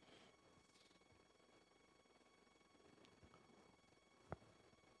together.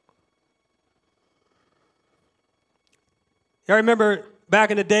 Y'all remember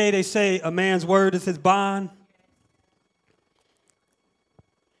back in the day they say a man's word is his bond?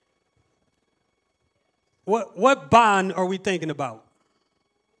 What bond are we thinking about?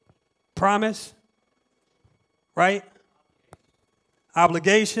 Promise? Right?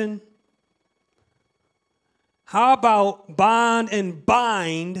 Obligation? How about bond and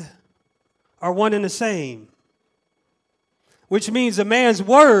bind are one and the same? Which means a man's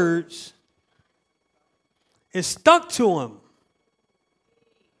words is stuck to him.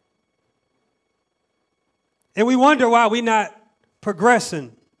 And we wonder why we're not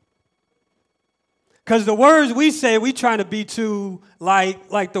progressing. Because the words we say, we trying to be too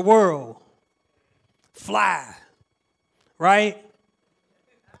like the world. Fly. Right?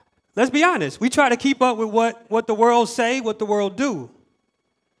 Let's be honest. We try to keep up with what the world say, what the world do.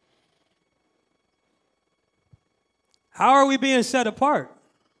 How are we being set apart?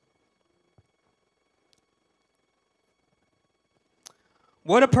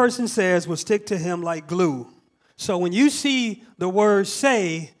 What a person says will stick to him like glue. So when you see the word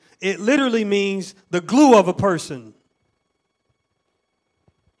say, it literally means the glue of a person.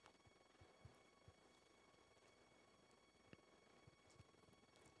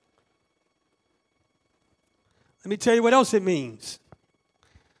 Let me tell you what else it means.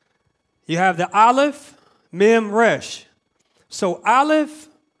 You have the Aleph, Mem, Resh. So Aleph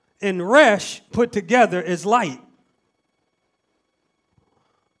and Resh put together is light.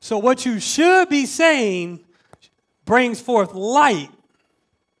 So what you should be saying brings forth light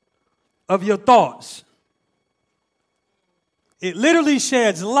of your thoughts. It literally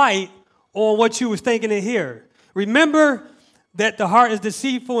sheds light on what you was thinking in here. Remember that the heart is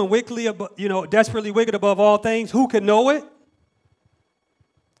deceitful and wickedly, desperately wicked above all things. Who can know it?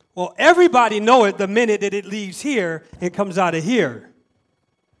 Well, everybody know it the minute that it leaves here and comes out of here.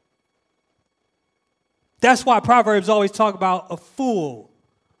 That's why Proverbs always talk about a fool.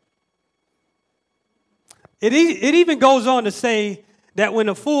 It even goes on to say that when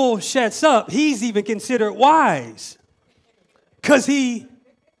a fool shuts up, he's even considered wise. Because he's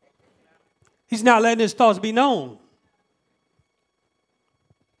not letting his thoughts be known.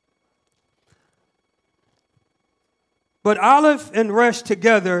 But Aleph and Resh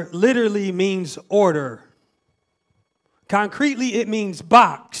together literally means order. Concretely, it means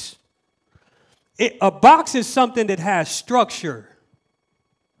box. A box is something that has structure.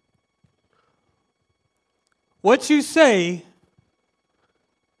 What you say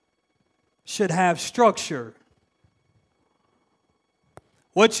should have structure.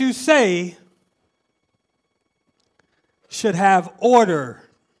 What you say should have order.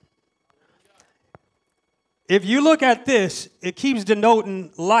 If you look at this, it keeps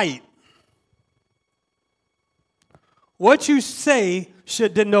denoting light. What you say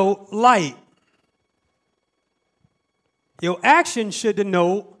should denote light. Your action should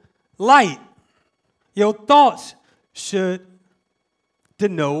denote light. Your thoughts should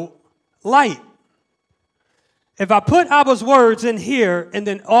denote light. If I put Abba's words in here and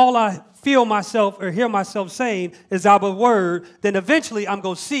then all I feel myself or hear myself saying is Abba's word, then eventually I'm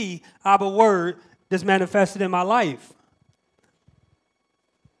going to see Abba's word that's manifested in my life.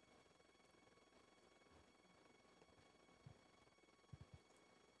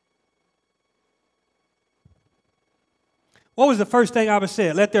 What was the first thing Abba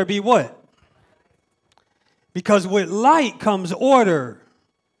said? Let there be what? Because with light comes order.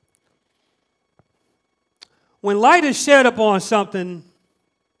 When light is shed upon something,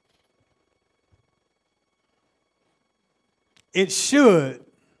 it should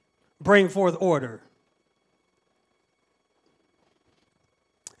bring forth order.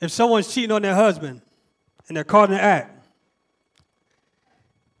 If someone's cheating on their husband and they're caught in the act,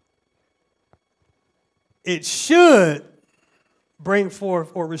 it should bring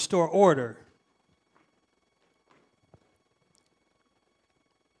forth or restore order.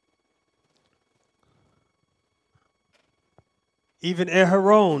 Even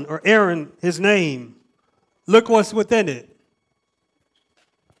Aharon, or Aaron, his name, look what's within it.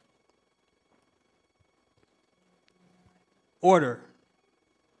 Order,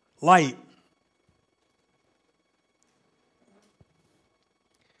 light.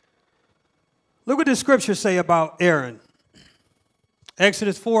 Look what the scriptures say about Aaron.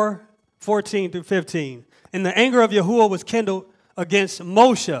 Exodus 4:14-15. And the anger of Yahuwah was kindled against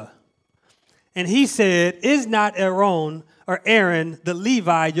Moshe. And he said, is not Aaron or Aaron the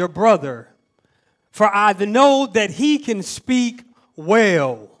Levi your brother? For I know that he can speak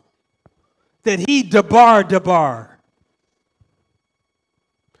well, that he debar.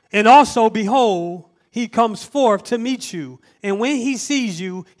 And also, behold, he comes forth to meet you. And when he sees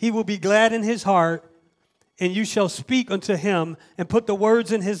you, he will be glad in his heart. And you shall speak unto him and put the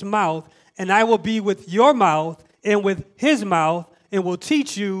words in his mouth. And I will be with your mouth and with his mouth and will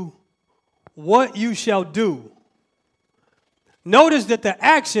teach you what you shall do. Notice that the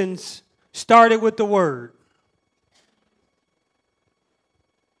actions started with the word.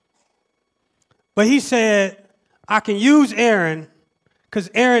 But he said, I can use Aaron because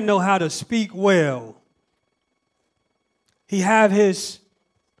Aaron know how to speak well. He have his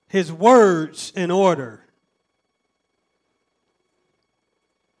words in order.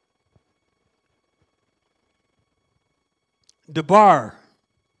 Debar,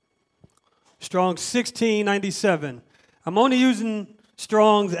 Strong's 1697. I'm only using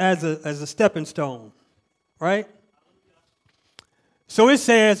Strong's as a stepping stone, right? So it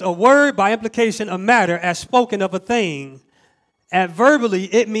says, a word by implication a matter as spoken of a thing. Adverbally,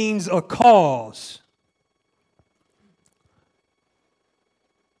 it means a cause.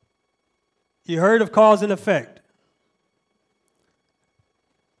 You heard of cause and effect.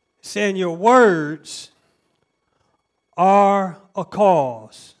 Saying your words are a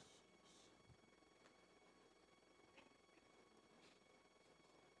cause.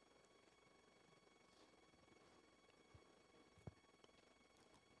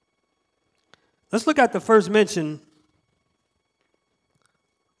 Let's look at the first mention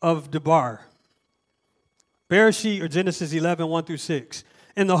of Debar. Bereshit, or Genesis 11, 1 through 6.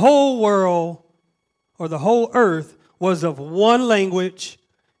 And the whole world, or the whole earth, was of one language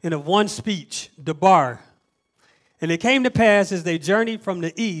and of one speech, Debar. And it came to pass as they journeyed from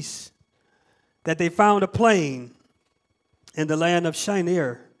the east that they found a plain in the land of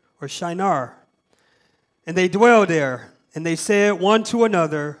Shinar, or Shinar. And they dwelled there, and they said one to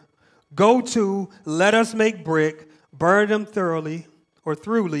another, Go to, let us make brick, burn them thoroughly,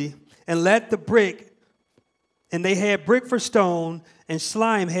 and let the brick. And they had brick for stone, and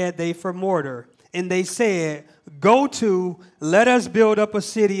slime had they for mortar. And they said, Go to, let us build up a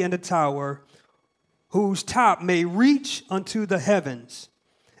city and a tower, whose top may reach unto the heavens.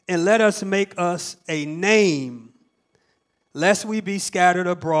 And let us make us a name, lest we be scattered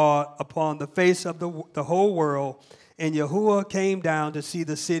abroad upon the face of the whole world. And Yahuwah came down to see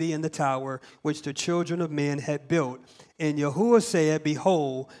the city and the tower, which the children of men had built. And Yahuwah said,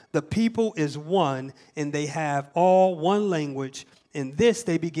 Behold, the people is one, and they have all one language. And this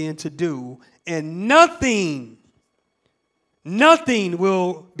they began to do, and nothing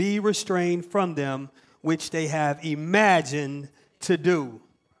will be restrained from them, which they have imagined to do.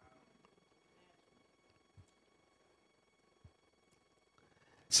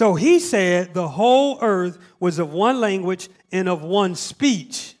 So he said the whole earth was of one language and of one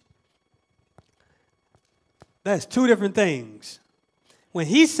speech. That's two different things. When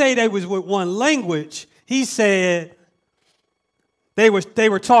he said they was with one language, he said they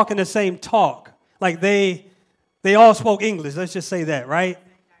were talking the same talk. Like they all spoke English. Let's just say that, right?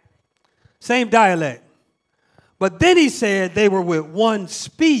 Same dialect. But then he said they were with one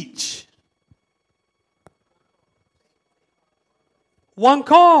speech. One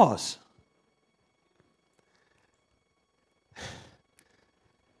cause.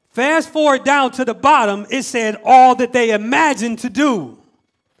 Fast forward down to the bottom, it said all that they imagined to do.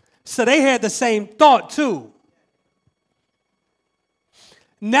 So they had the same thought too.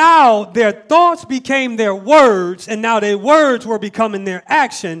 Now their thoughts became their words, and now their words were becoming their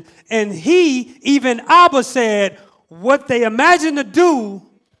action. And even Abba said, what they imagine to do,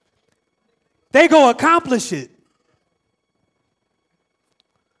 they go accomplish it.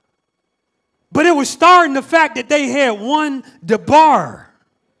 But it was starting the fact that they had one Debar.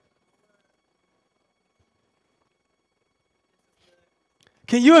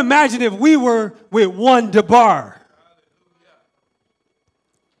 Can you imagine if we were with one Debar?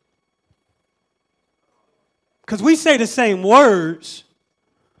 Because we say the same words,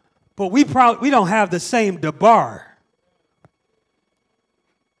 but we don't have the same Debar.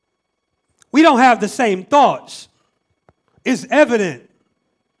 We don't have the same thoughts. It's evident.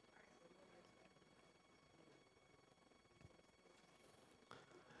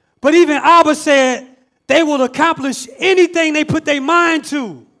 But even Abba said they will accomplish anything they put their mind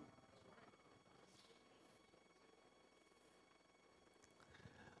to.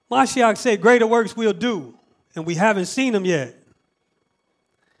 Mashiach said, greater works we'll do, and we haven't seen them yet.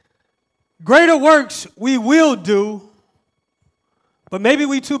 Greater works we will do, but maybe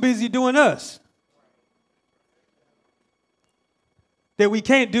we too busy doing us. That we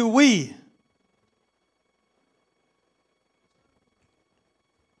can't do we.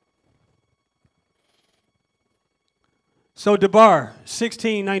 So Debar,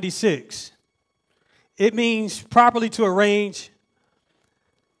 1696. It means properly to arrange,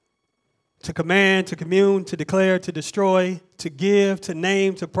 to command, to commune, to declare, to destroy, to give, to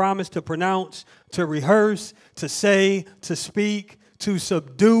name, to promise, to pronounce, to rehearse, to say, to speak, to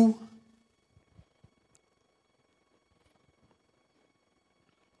subdue.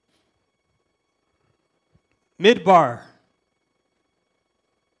 Midbar,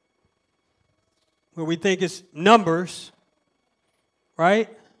 where we think it's numbers,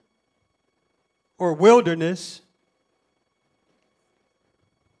 right? Or wilderness.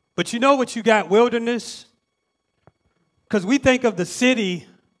 But you know what you got, wilderness? Because we think of the city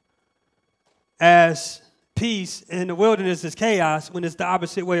as peace and the wilderness as chaos when it's the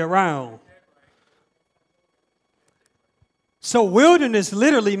opposite way around. So wilderness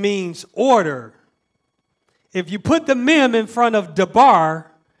literally means order. If you put the mem in front of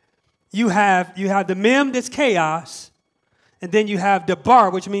Debar, you have the mem that's chaos, and then you have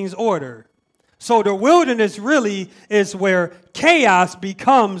Debar, which means order. So the wilderness really is where chaos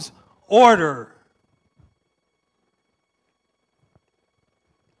becomes order.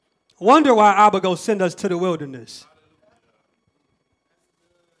 Wonder why Abba go send us to the wilderness.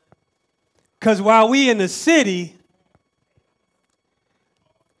 Because while we in the city,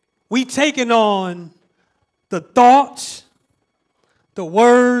 we taking on the thoughts, the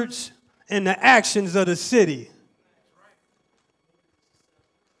words, and the actions of the city.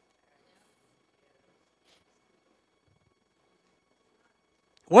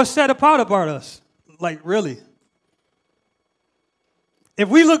 What's set apart about us? Like, really? If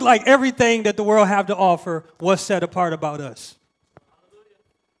we look like everything that the world have to offer, what's set apart about us?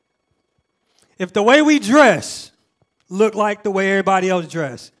 If the way we dress look like the way everybody else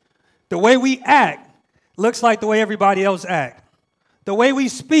dress, the way we act looks like the way everybody else act, the way we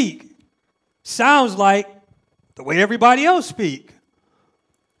speak sounds like the way everybody else speak,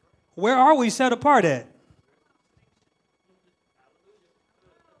 where are we set apart at?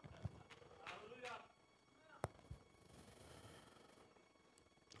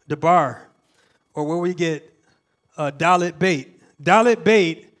 The bar, or where we get dalit bait. Dalit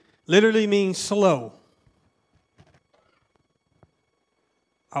bait literally means slow.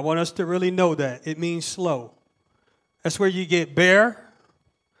 I want us to really know that. It means slow. That's where you get bear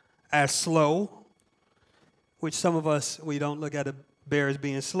as slow, which some of us, we don't look at a bear as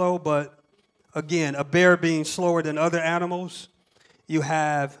being slow, but again, a bear being slower than other animals. You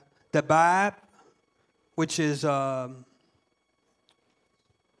have the bab, which is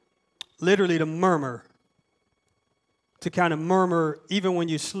literally to murmur, to kind of murmur even when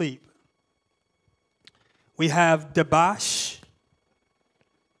you sleep. We have debash,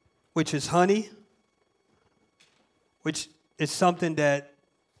 which is honey, which is something that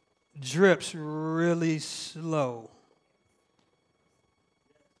drips really slow.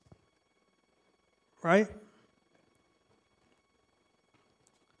 Right?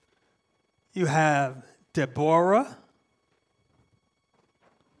 You have Deborah,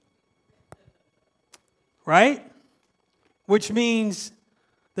 right? Which means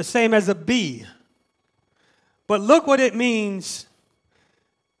the same as a bee. But look what it means.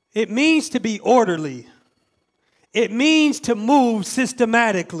 It means to be orderly. It means to move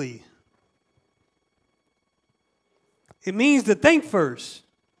systematically. It means to think first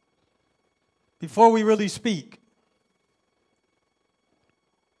before we really speak.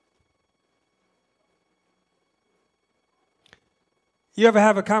 You ever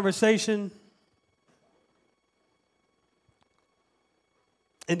have a conversation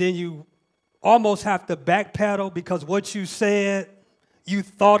and then you almost have to backpedal because what you said, you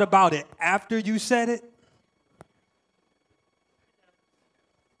thought about it after you said it?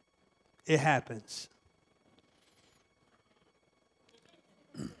 It happens.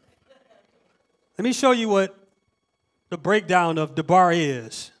 Let me show you what the breakdown of debar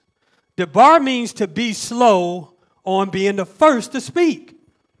is. Debar means to be slow on being the first to speak.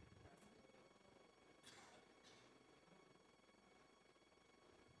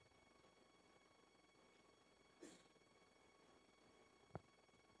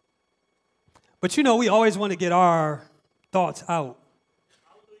 But you know, we always want to get our thoughts out.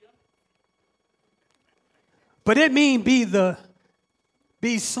 But it means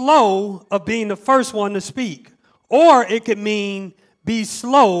be slow of being the first one to speak. Or it could mean be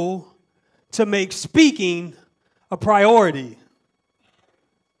slow to make speaking a priority.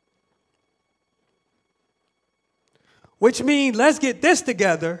 Which means let's get this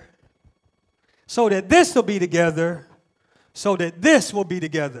together so that this will be together, so that this will be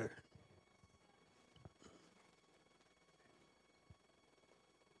together.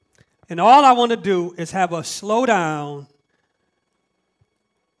 And all I want to do is have us slow down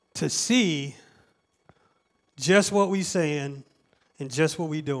to see just what we saying and just what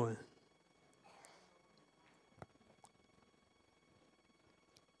we doing.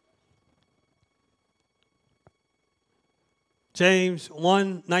 James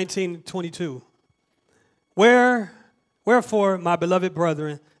 1:19-22. Wherefore, my beloved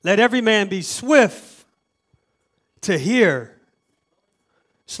brethren, let every man be swift to hear,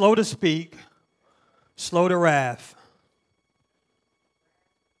 slow to speak, slow to wrath.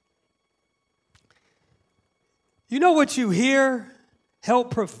 You know what you hear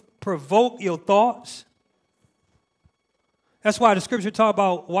help provoke your thoughts? That's why the scripture talk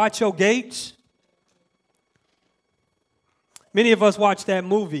about watch your gates. Many of us watch that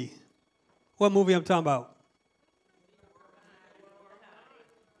movie. What movie I'm talking about?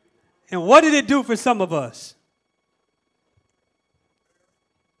 And what did it do for some of us?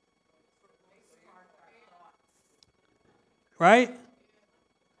 Right?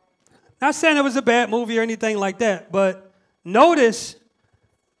 Not saying it was a bad movie or anything like that, but notice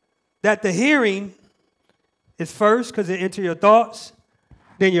that the hearing is first because it enters your thoughts.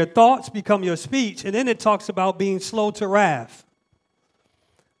 Then your thoughts become your speech. And then it talks about being slow to wrath.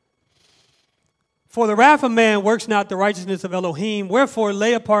 For the wrath of man works not the righteousness of Elohim. Wherefore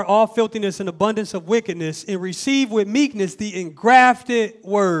lay apart all filthiness and abundance of wickedness and receive with meekness the engrafted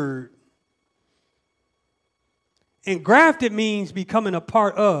word. Engrafted means becoming a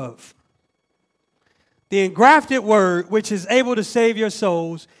part of. The engrafted word, which is able to save your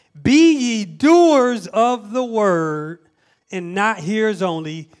souls, be ye doers of the word and not hearers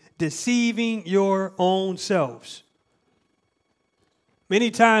only, deceiving your own selves. Many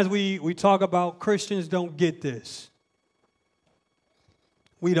times we talk about Christians don't get this.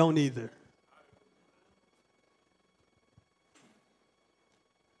 We don't either.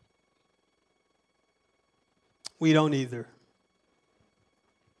 We don't either.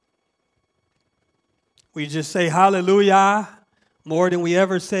 We just say hallelujah more than we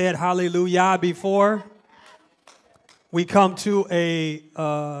ever said hallelujah before. We come to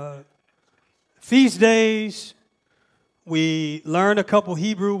a feast days. We learn a couple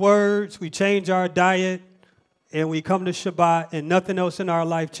Hebrew words. We change our diet. And we come to Shabbat and nothing else in our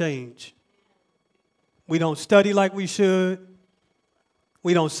life change. We don't study like we should.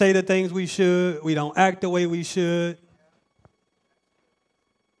 We don't say the things we should. We don't act the way we should.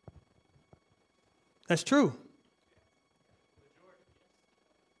 That's true.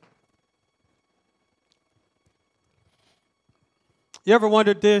 You ever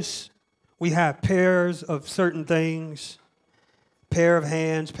wondered this? We have pairs of certain things. Pair of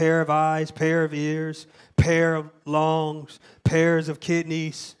hands, pair of eyes, pair of ears, pair of lungs, pairs of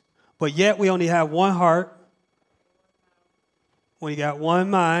kidneys. But yet we only have one heart. We got one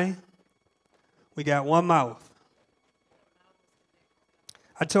mind. We got one mouth.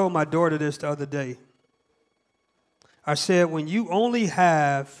 I told my daughter this the other day. I said, when you only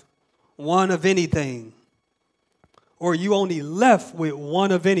have one of anything, or you only left with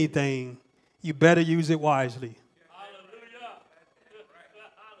one of anything, you better use it wisely.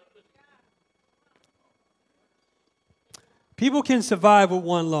 People can survive with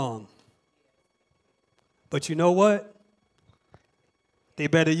one lung. But you know what? They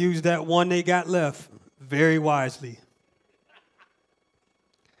better use that one they got left very wisely.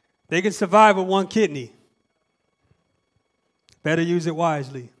 They can survive with one kidney. Better use it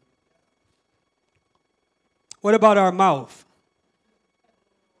wisely. What about our mouth?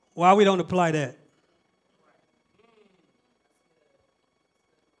 Why we don't apply that?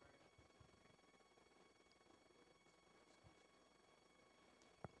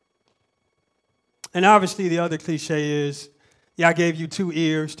 And obviously the other cliche is, yeah, I gave you 2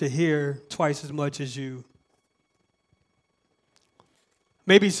 ears to hear twice as much as you.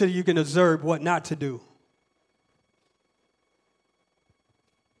 Maybe so you can observe what not to do.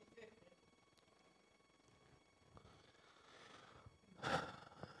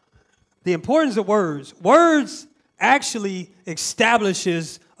 The importance of words. Words actually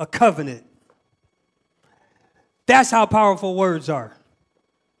establishes a covenant. That's how powerful words are.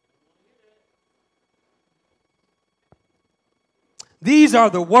 These are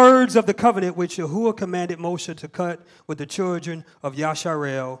the words of the covenant which Yahuwah commanded Moshe to cut with the children of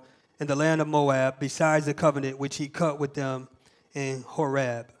Yasharel in the land of Moab, besides the covenant which he cut with them in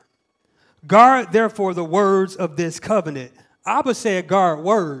Horeb. Guard, therefore, the words of this covenant. Abba said guard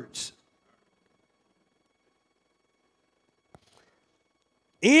words.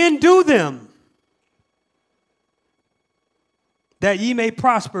 And do them, that ye may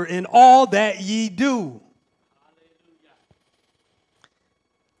prosper in all that ye do.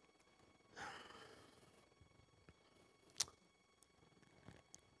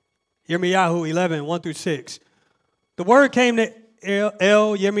 Yirmiyahu 11, 1-6. The word came to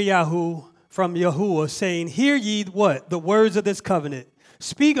El Yirmiyahu from Yahuwah, saying, hear ye what? The words of this covenant.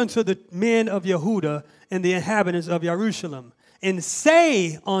 Speak unto the men of Yehuda and the inhabitants of Jerusalem, and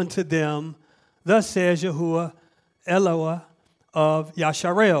say unto them, thus says Yahuwah, Eloah of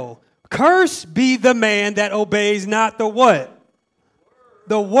Yasharel, cursed be the man that obeys not the what?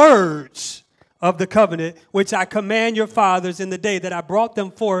 The words of the covenant, which I command your fathers in the day that I brought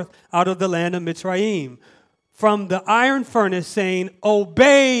them forth out of the land of Mitzrayim, from the iron furnace, saying,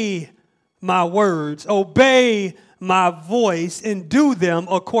 obey my words, obey my voice, and do them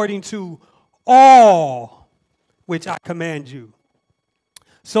according to all which I command you.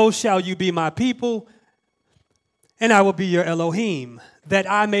 So shall you be my people, and I will be your Elohim, that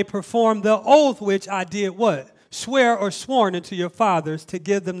I may perform the oath which I did what? Swear or sworn unto your fathers to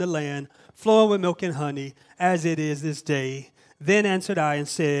give them the land flowing with milk and honey, as it is this day. Then answered I and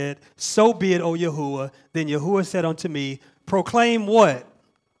said, so be it, O Yahuwah. Then Yahuwah said unto me, proclaim what?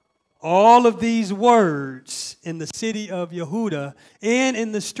 All of these words in the city of Yehuda and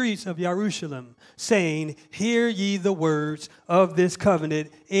in the streets of Jerusalem, saying, hear ye the words of this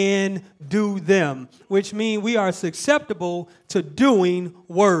covenant and do them, which mean we are susceptible to doing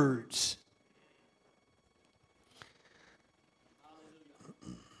words.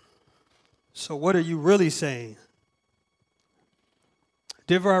 So what are you really saying?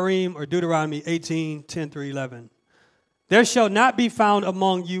 Devarim or Deuteronomy 18, 10 through 11. There shall not be found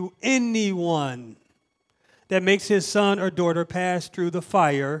among you anyone that makes his son or daughter pass through the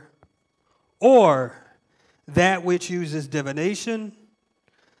fire, or that which uses divination,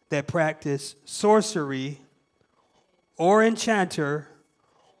 that practice sorcery, or enchanter,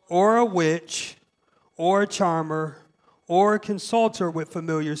 or a witch, or a charmer, or a consulter with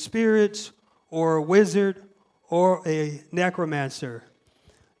familiar spirits, or a wizard, or a necromancer.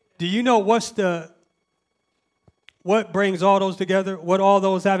 Do you know what brings all those together? What all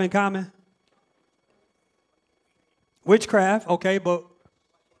those have in common? Witchcraft, okay, but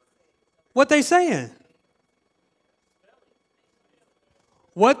what they saying?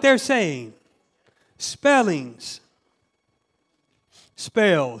 What they're saying. Spellings.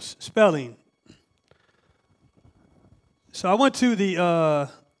 Spells. Spelling. So I went to the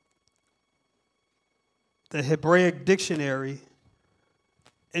Hebraic dictionary,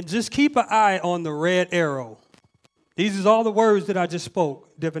 and just keep an eye on the red arrow. These are all the words that I just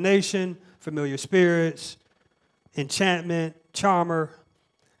spoke. Divination, familiar spirits, enchantment, charmer.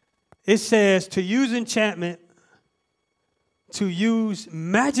 It says to use enchantment, to use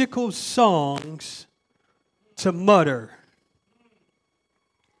magical songs to mutter.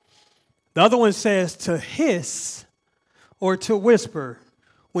 The other one says to hiss or to whisper.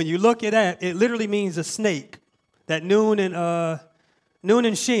 When you look at that, it literally means a snake. That Nun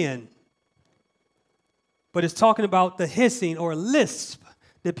and Shin. But it's talking about the hissing or lisp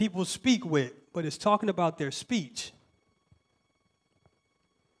that people speak with. But it's talking about their speech.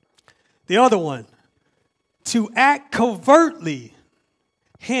 The other one, to act covertly,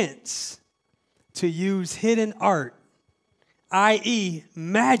 hence to use hidden art, i.e.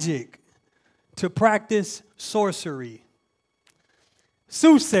 magic, to practice sorcery.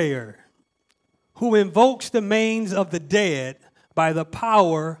 Soothsayer, who invokes the manes of the dead by the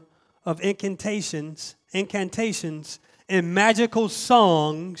power of incantations, and magical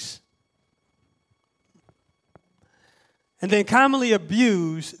songs, and then commonly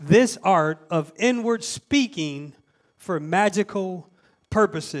abuse this art of inward speaking for magical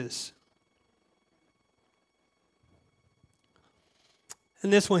purposes.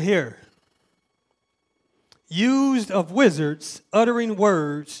 And this one here. Used of wizards uttering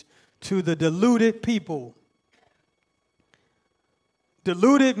words to the deluded people.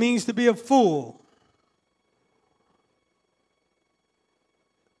 Deluded means to be a fool.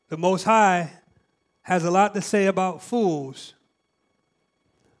 The Most High has a lot to say about fools.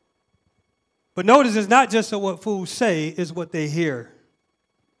 But notice it's not just what fools say, it's what they hear.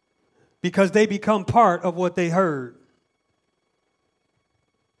 Because they become part of what they heard.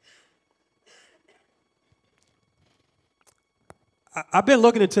 I've been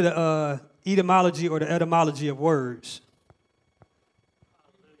looking into the etymology or the etymology of words.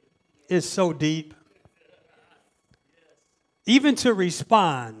 It's so deep. Even to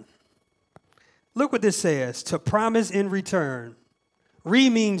respond. Look what this says. To promise in return. Re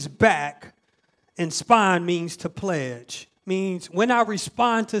means back, and spond means to pledge. Means when I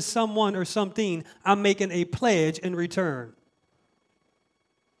respond to someone or something, I'm making a pledge in return.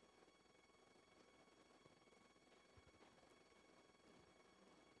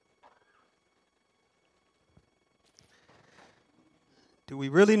 Do we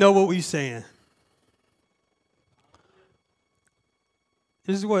really know what we're saying?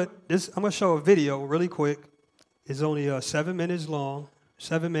 I'm going to show a video really quick. It's only 7 minutes long,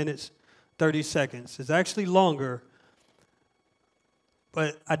 7 minutes, 30 seconds. It's actually longer,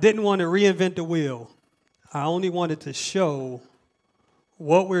 but I didn't want to reinvent the wheel. I only wanted to show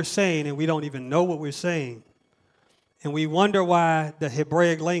what we're saying, and we don't even know what we're saying. And we wonder why the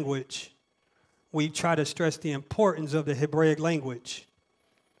Hebraic language, we try to stress the importance of the Hebraic language.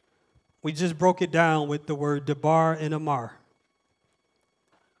 We just broke it down with the word debar and amar.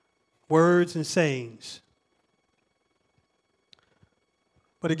 Words and sayings.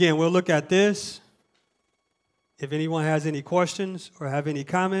 But again, we'll look at this. If anyone has any questions or have any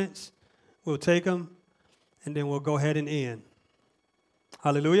comments, we'll take them, and then we'll go ahead and end.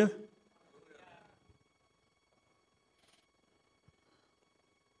 Hallelujah.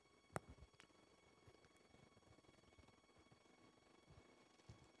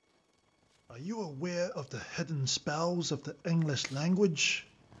 Are you aware of the hidden spells of the English language?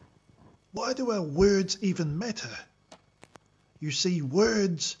 Why do our words even matter? You see,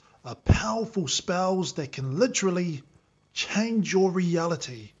 words are powerful spells that can literally change your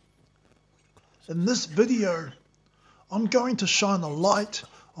reality. In this video, I'm going to shine a light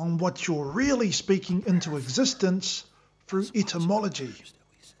on what you're really speaking into existence through etymology.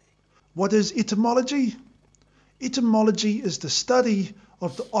 What is etymology? Etymology is the study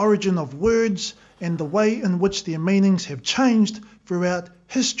of the origin of words and the way in which their meanings have changed throughout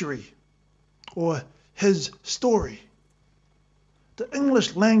history, or his story. The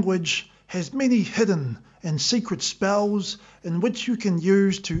English language has many hidden and secret spells in which you can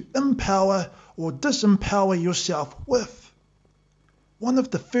use to empower or disempower yourself with. One of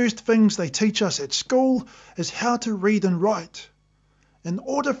the first things they teach us at school is how to read and write. In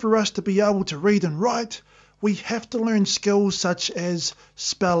order for us to be able to read and write, we have to learn skills such as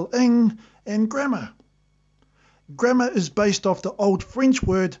spelling and grammar. Grammar is based off the old French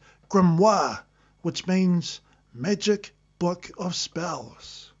word grimoire, which means magic book of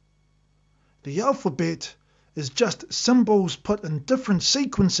spells. The alphabet is just symbols put in different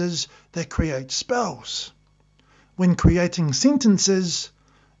sequences that create spells. When creating sentences,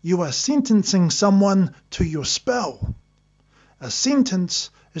 you are sentencing someone to your spell. A sentence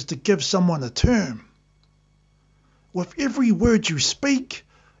is to give someone a term. With every word you speak,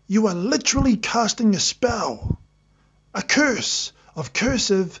 you are literally casting a spell, a curse of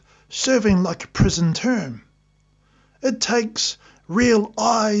cursive serving like a prison term. It takes real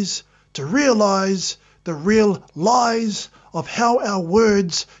eyes to realize the real lies of how our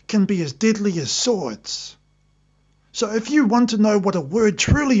words can be as deadly as swords. So if you want to know what a word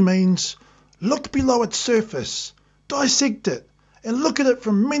truly means, look below its surface, dissect it, and look at it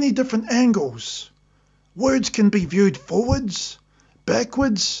from many different angles. Words can be viewed forwards,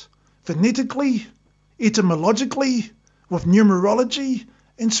 backwards, phonetically, etymologically, with numerology,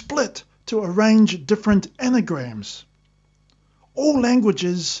 and split to arrange different anagrams. All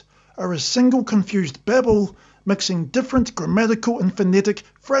languages are a single confused babble mixing different grammatical and phonetic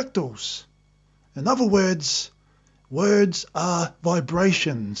fractals. In other words, words are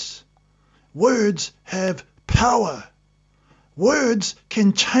vibrations. Words have power. Words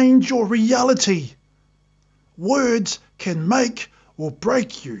can change your reality. Words can make or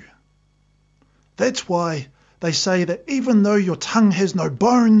break you. That's why they say that even though your tongue has no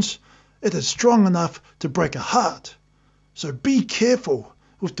bones, it is strong enough to break a heart. So be careful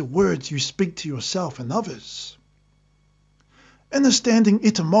with the words you speak to yourself and others. Understanding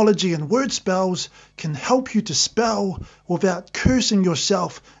etymology and word spells can help you to spell without cursing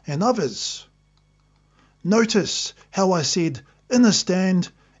yourself and others. Notice how I said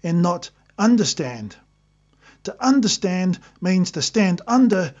understand and not understand. To understand means to stand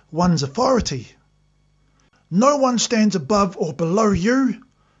under one's authority. No one stands above or below you,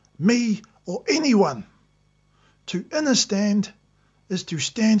 me, or anyone. To understand is to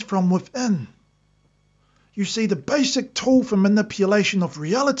stand from within. You see, the basic tool for manipulation of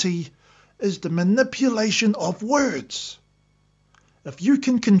reality is the manipulation of words. If you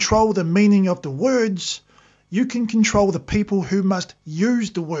can control the meaning of the words, you can control the people who must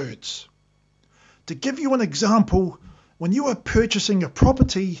use the words. To give you an example, when you are purchasing a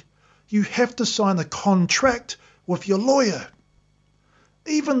property, you have to sign a contract with your lawyer.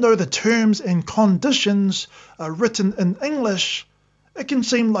 Even though the terms and conditions are written in English, it can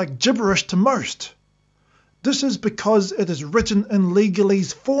seem like gibberish to most. This is because it is written in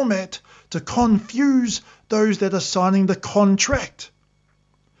legalese format to confuse those that are signing the contract.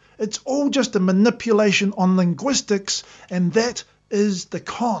 It's all just a manipulation on linguistics, and that is the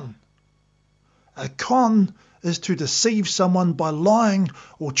con. A con is to deceive someone by lying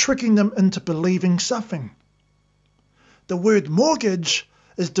or tricking them into believing something. The word mortgage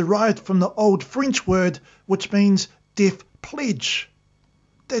is derived from the old French word which means death pledge.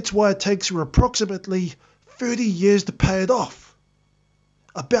 That's why it takes you approximately 30 years to pay it off.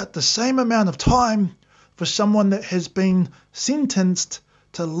 About the same amount of time for someone that has been sentenced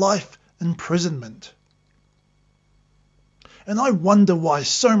to life imprisonment. And I wonder why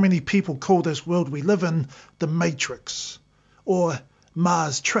so many people call this world we live in the Matrix, or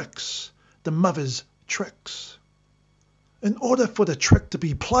Mars tricks, the mother's tricks. In order for the trick to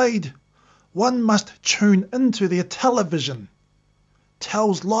be played, one must tune into their television,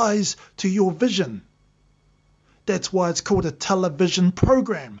 tells lies to your vision. That's why it's called a television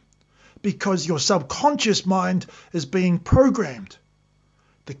program, because your subconscious mind is being programmed.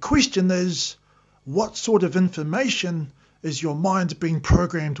 The question is, what sort of information is your mind being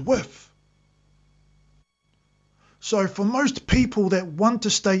programmed with? So for most people that want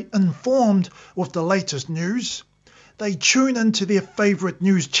to stay informed with the latest news, they tune into their favourite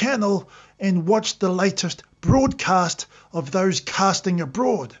news channel and watch the latest broadcast of those casting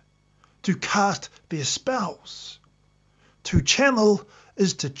abroad to cast their spells. To channel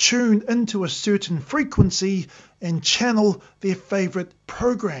is to tune into a certain frequency and channel their favourite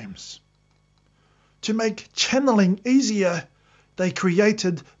programs. To make channeling easier, they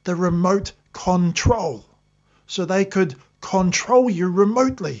created the remote control, so they could control you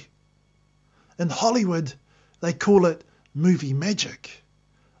remotely. In Hollywood, they call it movie magic.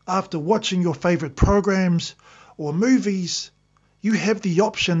 After watching your favorite programs or movies, you have the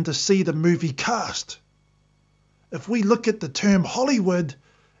option to see the movie cast. If we look at the term Hollywood,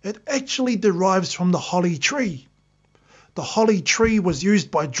 it actually derives from the holly tree. The holly tree was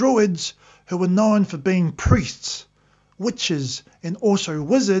used by druids who were known for being priests, witches, and also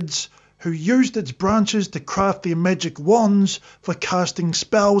wizards who used its branches to craft their magic wands for casting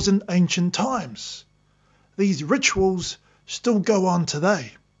spells in ancient times. These rituals still go on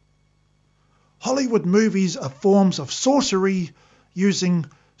today. Hollywood movies are forms of sorcery using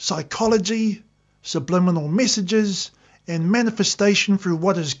psychology, subliminal messages, and manifestation through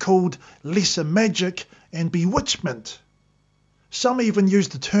what is called lesser magic and bewitchment. Some even use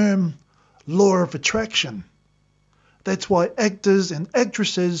the term law of attraction. That's why actors and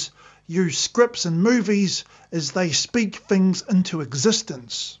actresses use scripts in movies as they speak things into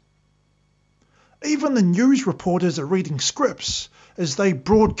existence. Even the news reporters are reading scripts as they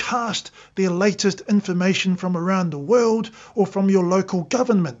broadcast their latest information from around the world or from your local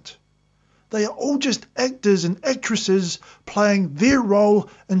government. They are all just actors and actresses playing their role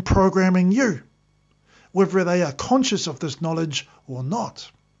in programming you, whether they are conscious of this knowledge or not.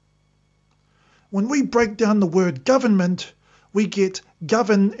 When we break down the word government, we get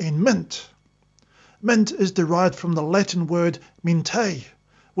govern and mint. Mint is derived from the Latin word mente,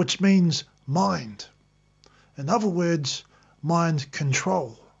 which means mind. In other words, mind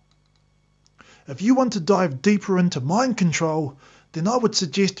control. If you want to dive deeper into mind control, then I would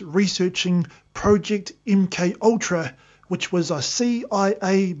suggest researching Project MK Ultra, which was a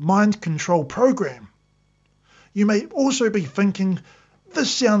CIA mind control program. You may also be thinking,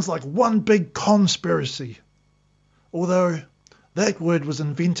 this sounds like one big conspiracy. Although that word was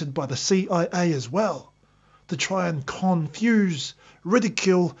invented by the CIA as well, to try and confuse,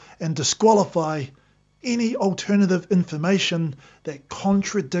 ridicule, and disqualify any alternative information that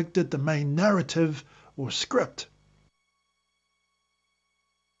contradicted the main narrative or script.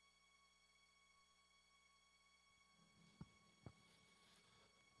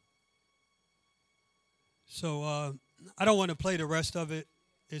 So I don't want to play the rest of it.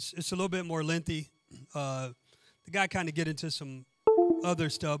 It's a little bit more lengthy. The guy kind of get into some other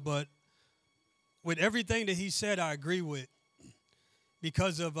stuff, but with everything that he said, I agree with,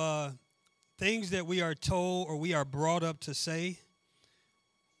 because of things that we are told or we are brought up to say.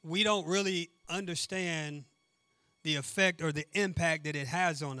 We don't really understand the effect or the impact that it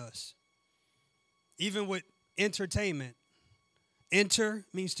has on us. Even with entertainment. Enter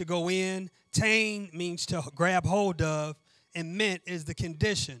means to go in, tain means to grab hold of, and mint is the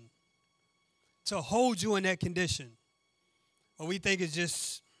condition, to hold you in that condition. What we think is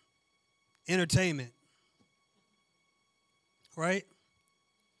just entertainment, right?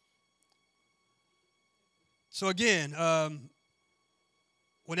 So again,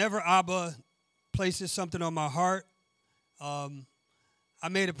 whenever Abba places something on my heart, I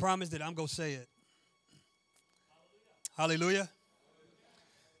made a promise that I'm going to say it. Hallelujah.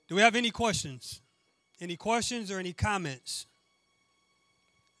 Do we have any questions? Any questions or any comments?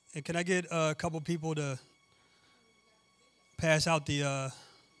 And can I get a couple people to pass out the,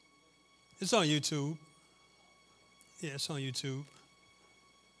 it's on YouTube. Yeah, it's on YouTube.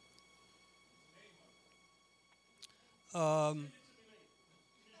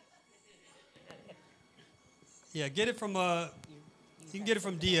 Yeah, get it from, you can get it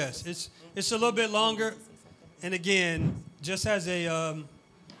from DS. It's a little bit longer. And again, just as a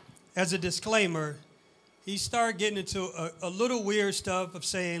disclaimer, he started getting into a little weird stuff of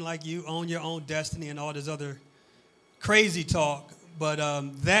saying like you own your own destiny and all this other crazy talk. But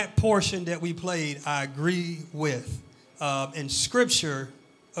that portion that we played, I agree with. And Scripture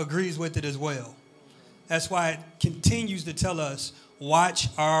agrees with it as well. That's why it continues to tell us, watch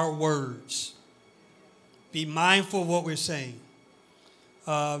our words. Be mindful of what we're saying.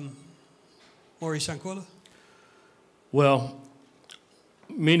 Moreh J. Well,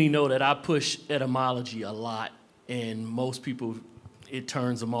 many know that I push etymology a lot, and most people, it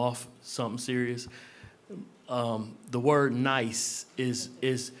turns them off, something serious. The word nice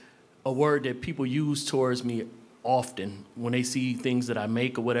is a word that people use towards me often when they see things that I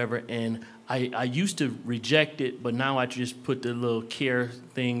make or whatever, and I used to reject it, but now I just put the little care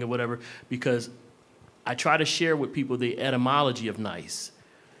thing or whatever, because I try to share with people the etymology of nice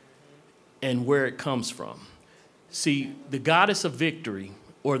and where it comes from. See, the goddess of victory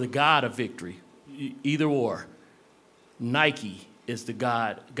or the god of victory, either or, Nike is the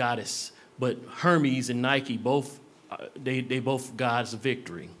goddess, but Hermes and Nike both they both gods of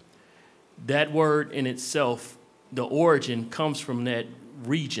victory. That word in itself the origin comes from that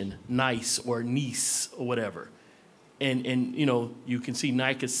region, Nice or Nice or whatever. And you know, you can see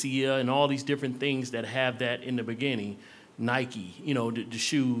Nicosia and all these different things that have that in the beginning. Nike, you know, the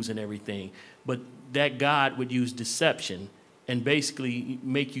shoes and everything. But that God would use deception and basically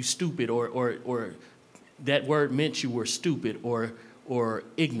make you stupid, or that word meant you were stupid or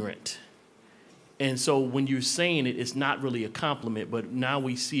ignorant. And so when you're saying it, it's not really a compliment, but now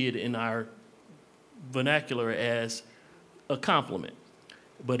we see it in our vernacular as a compliment.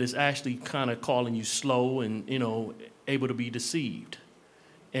 But it's actually kind of calling you slow and, you know, able to be deceived.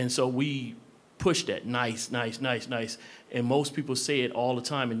 And so we push that, nice, nice, nice, nice. And most people say it all the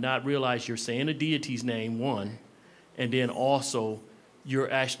time and not realize you're saying a deity's name, one, and then also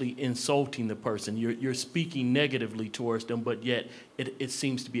you're actually insulting the person. You're speaking negatively towards them, but yet it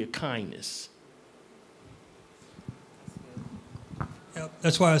seems to be a kindness. Yep.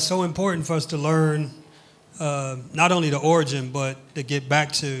 That's why it's so important for us to learn not only the origin, but to get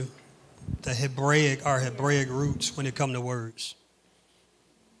back to the our Hebraic roots when it comes to words.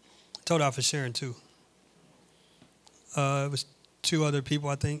 Told out for sharing too. It was 2 other people,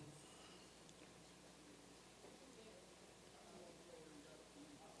 I think.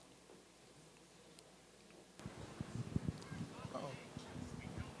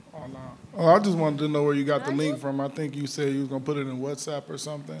 Oh, I just wanted to know where you got the link from. I think you said you was gonna put it in WhatsApp or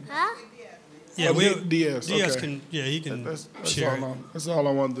something. Huh? Yeah, oh, DS. DS Okay. can. Yeah, he can That's share. that's all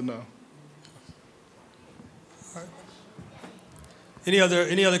I wanted to know. Any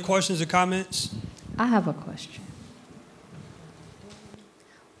other questions or comments? I have a question.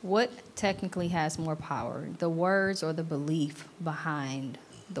 What technically has more power, the words or the belief behind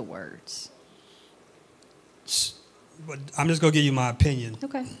the words? But I'm just gonna give you my opinion.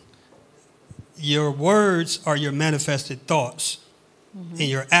 Okay. Your words are your manifested thoughts, and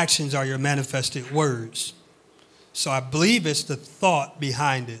your actions are your manifested words. So I believe it's the thought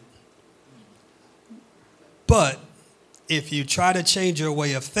behind it. But if you try to change your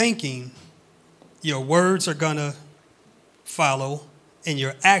way of thinking, your words are going to follow and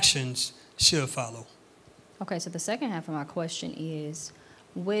your actions should follow. Okay, so the second half of my question is,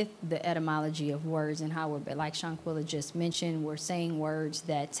 with the etymology of words and how we're, like Shanquilla just mentioned, we're saying words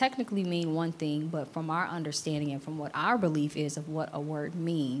that technically mean one thing, but from our understanding and from what our belief is of what a word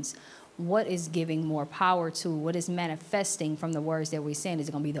means, what is giving more power to, what is manifesting from the words that we're saying? Is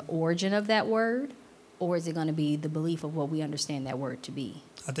it going to be the origin of that word, or is it going to be the belief of what we understand that word to be?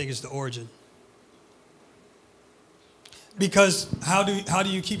 I think it's the origin. Because how do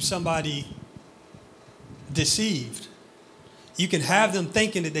you keep somebody deceived? You can have them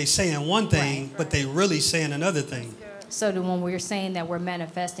thinking that they're saying one thing, right, but they really saying another thing. So when we're saying that we're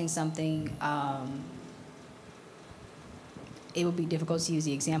manifesting something, it would be difficult to use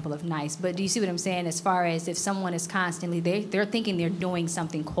the example of nice. But do you see what I'm saying? As far as if someone is constantly, they're thinking they're doing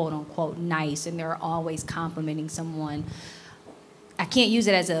something quote unquote nice, and they're always complimenting someone. I can't use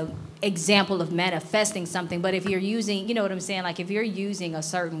it as an example of manifesting something, but if you're using, you know what I'm saying? Like if you're using a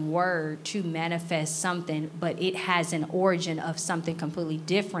certain word to manifest something, but it has an origin of something completely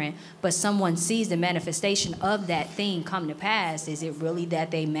different, but someone sees the manifestation of that thing come to pass, is it really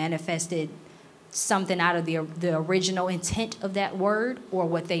that they manifested something out of the original intent of that word, or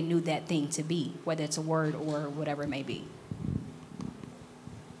what they knew that thing to be, whether it's a word or whatever it may be?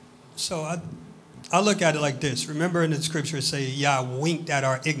 So I look at it like this. Remember in the scripture it say, Yah winked at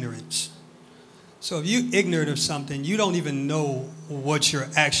our ignorance. So if you're ignorant of something, you don't even know what you're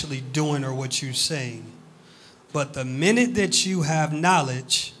actually doing or what you're saying. But the minute that you have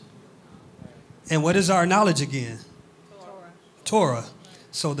knowledge, and what is our knowledge again? Torah.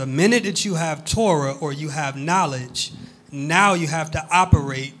 So the minute that you have Torah or you have knowledge, now you have to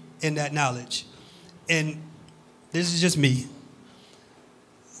operate in that knowledge. And this is just me.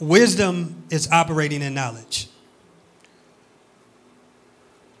 Wisdom is operating in knowledge.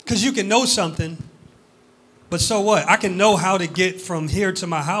 Because you can know something, but so what? I can know how to get from here to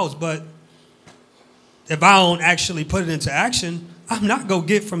my house, but if I don't actually put it into action, I'm not going to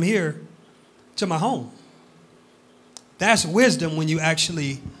get from here to my home. That's wisdom, when you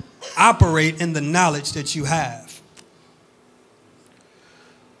actually operate in the knowledge that you have.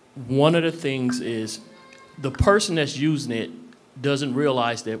 One of the things is the person that's using it doesn't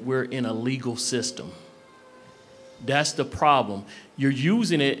realize that we're in a legal system. That's the problem. You're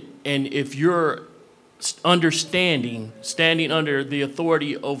using it, and if you're standing under the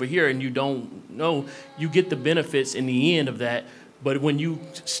authority over here and you don't know, you get the benefits in the end of that. But when you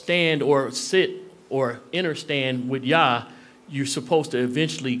stand or sit or interstand with Yah, you're supposed to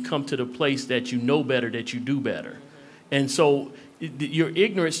eventually come to the place that you know better, that you do better. And so your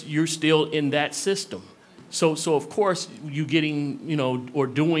ignorance, you're still in that system. So of course you getting, you know, or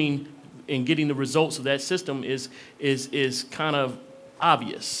doing and getting the results of that system is kind of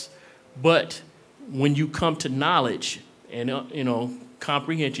obvious. But when you come to knowledge and you know,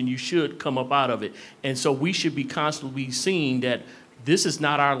 comprehension, you should come up out of it. And so we should be constantly seeing that this is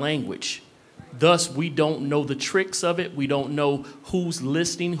not our language. Thus, we don't know the tricks of it. We don't know who's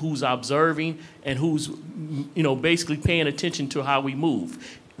listening, who's observing, and who's, you know, basically paying attention to how we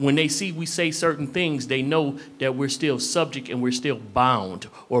move. When they see we say certain things, they know that we're still subject and we're still bound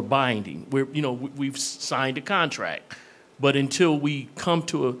or binding. We've signed a contract. But until we come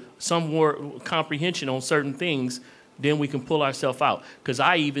to some more comprehension on certain things, then we can pull ourselves out. Because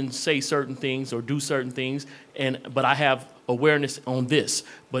I even say certain things or do certain things, but I have awareness on this,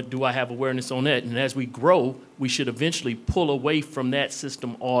 but do I have awareness on that? And as we grow, we should eventually pull away from that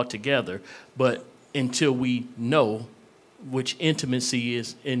system altogether. But until we know, which intimacy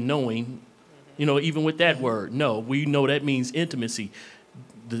is in knowing, you know, even with that word, no, we know that means intimacy.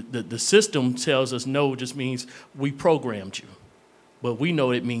 The system tells us no just means we programmed you, but we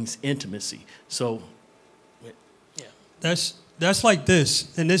know it means intimacy. So, yeah. That's like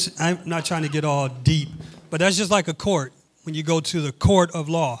this, and this, I'm not trying to get all deep, but that's just like a court. When you go to the court of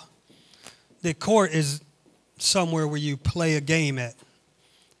law, the court is somewhere where you play a game at.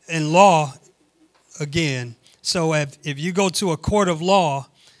 And law, again, so if you go to a court of law,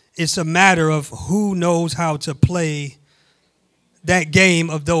 it's a matter of who knows how to play that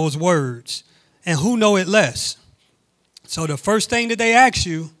game of those words and who know it less. So the first thing that they ask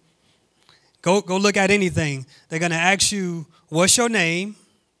you, go look at anything. They're going to ask you, what's your name?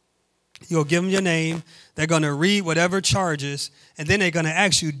 You'll give them your name. They're going to read whatever charges, and then they're going to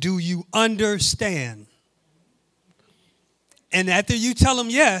ask you, do you understand? And after you tell them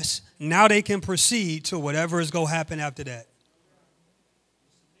yes, now they can proceed to whatever is going to happen after that.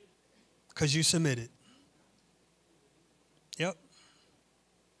 Because you submitted. Yep.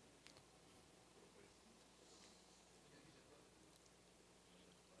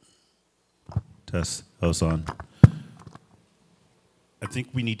 Test. House on. I think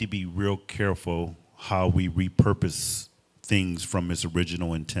we need to be real careful how we repurpose things from its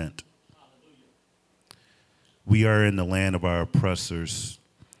original intent. We are in the land of our oppressors,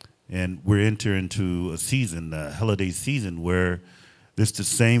 and we're entering into a season, the holiday season, where it's the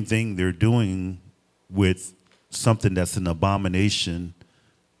same thing they're doing with something that's an abomination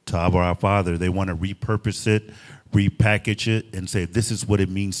to our Father. They want to repurpose it, repackage it, and say, this is what it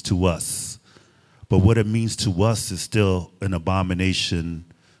means to us. But what it means to us is still an abomination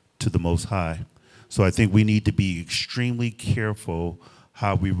to the Most High. So I think we need to be extremely careful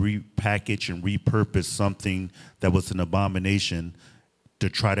how we repackage and repurpose something that was an abomination to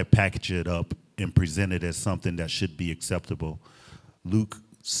try to package it up and present it as something that should be acceptable. Luke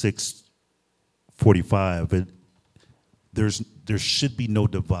 6:45, there should be no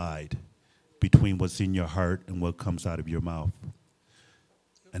divide between what's in your heart and what comes out of your mouth.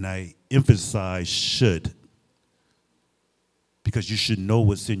 And I emphasize should, because you should know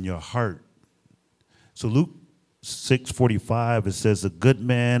what's in your heart. So Luke 6:45, it says, a good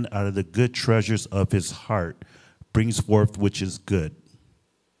man out of the good treasures of his heart brings forth which is good.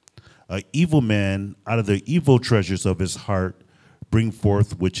 An evil man out of the evil treasures of his heart bring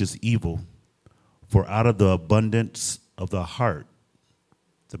forth which is evil. For out of the abundance of the heart,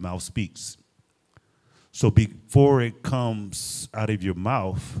 the mouth speaks. So before it comes out of your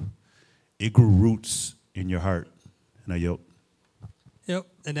mouth, it grew roots in your heart. And I yield. Yep,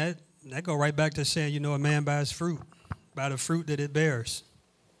 and that go right back to saying, you know, a man by his fruit, by the fruit that it bears.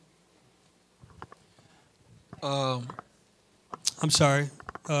 I'm sorry,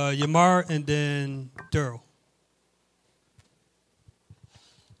 Yamar and then Daryl.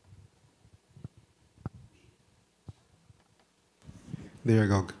 There you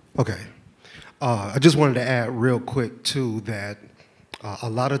go. Okay. I just wanted to add real quick, too, that a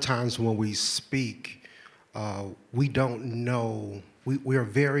lot of times when we speak, we don't know, we are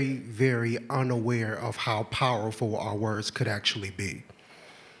very, very unaware of how powerful our words could actually be.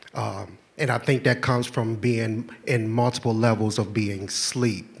 And I think that comes from being in multiple levels of being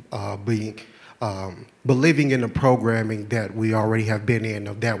asleep, believing in the programming that we already have been in,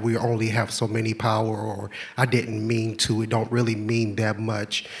 of that we only have so many power, or I didn't mean to, it don't really mean that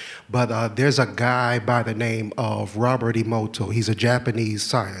much. But there's a guy by the name of Robert Emoto. He's a Japanese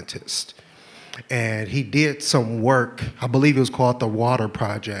scientist. And he did some work, I believe it was called the Water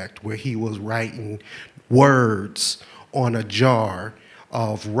Project, where he was writing words on a jar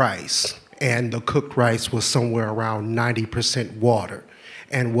of rice. And the cooked rice was somewhere around 90% water.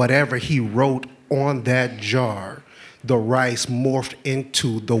 And whatever he wrote on that jar the rice morphed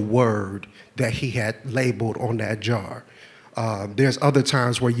into the word that he had labeled on that jar. There's other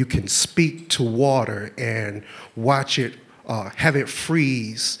times where you can speak to water and watch it, have it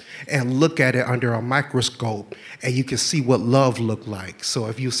freeze and look at it under a microscope, and you can see what love looked like. So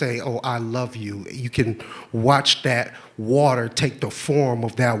if you say, oh, I love you, you can watch that water take the form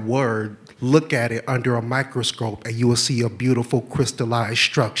of that word, look at it under a microscope, and you will see a beautiful crystallized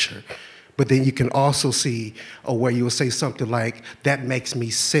structure. But then you can also see where you will say something like, that makes me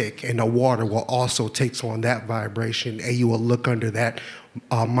sick, and the water will also take on that vibration, and you will look under that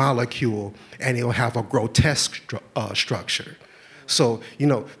molecule, and it will have a grotesque structure. So, you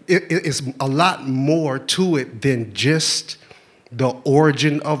know, it's a lot more to it than just the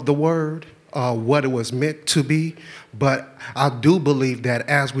origin of the word, what it was meant to be. But I do believe that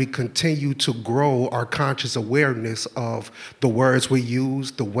as we continue to grow our conscious awareness of the words we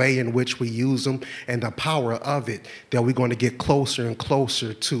use, the way in which we use them, and the power of it, that we're going to get closer and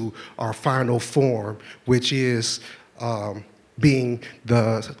closer to our final form, which is being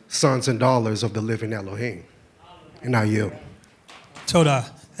the sons and daughters of the living Elohim. And I yield. Toda.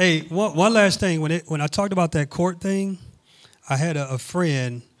 Hey, one last thing. When I talked about that court thing, I had a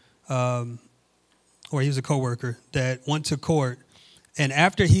friend, or he was a coworker, that went to court, and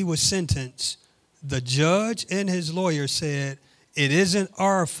after he was sentenced, the judge and his lawyer said, it isn't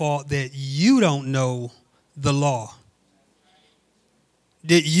our fault that you don't know the law,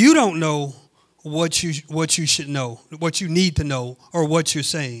 that you don't know what you should know, what you need to know, or what you're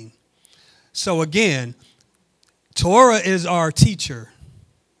saying. So again, Torah is our teacher.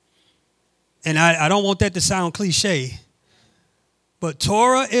 And I don't want that to sound cliche, but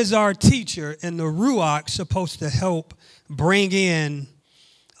Torah is our teacher, and the Ruach is supposed to help bring in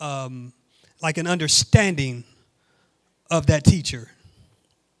like an understanding of that teacher,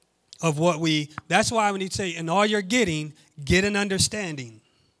 of what that's why when you say, in all you're getting, get an understanding.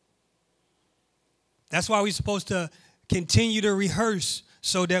 That's why we're supposed to continue to rehearse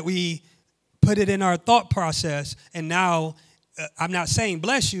so that we put it in our thought process. And now, I'm not saying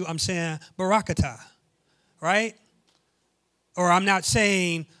bless you, I'm saying barakatah, right? Or I'm not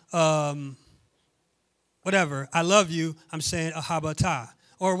saying whatever, I love you, I'm saying ahabatah,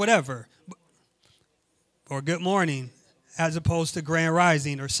 or whatever. Or good morning, as opposed to grand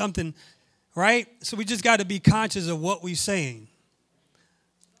rising or something, right? So we just got to be conscious of what we're saying.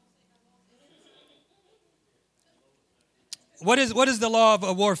 What is the law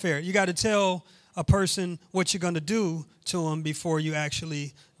of warfare? You got to tell a person what you're going to do to them before you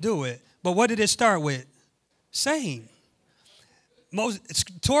actually do it. But what did it start with? Saying.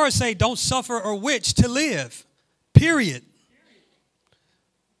 Torah say, don't suffer or witch to live. Period.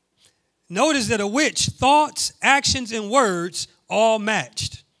 Notice that a witch, thoughts, actions, and words all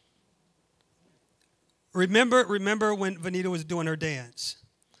matched. Remember when Vanita was doing her dance.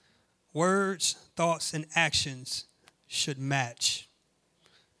 Words, thoughts, and actions should match.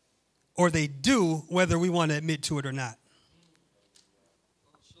 Or they do, whether we want to admit to it or not.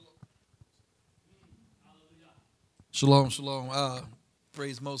 Shalom, shalom.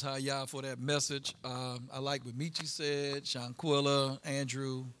 Praise Most High Yah for that message. I like what Michi said, Shanquilla,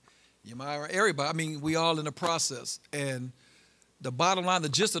 Andrew, Yamira, everybody. I mean, we all in the process. And the bottom line, the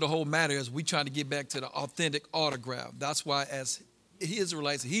gist of the whole matter is we trying to get back to the authentic autograph. That's why as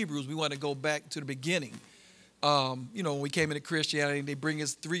Israelites, Hebrews, we want to go back to the beginning. You know, when we came into Christianity, they bring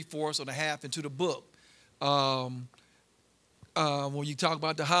us 3/4 or a half into the book. When you talk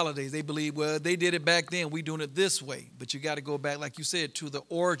about the holidays, they believe, well, they did it back then, we doing it this way. But you got to go back, like you said, to the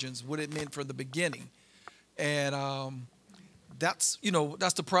origins, what it meant from the beginning. And that's, you know,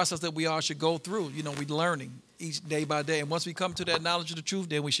 that's the process that we all should go through. You know, we're learning each day by day. And once we come to that knowledge of the truth,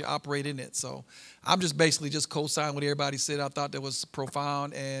 then we should operate in it. So I'm just basically just co-signing what everybody said. I thought that was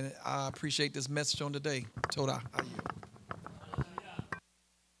profound, and I appreciate this message on today. Toda.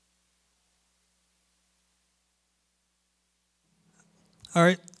 All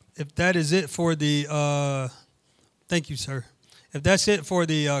right. If that is it for the, thank you, sir. If that's it for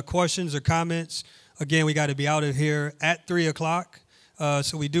the questions or comments, again, we got to be out of here at 3 o'clock.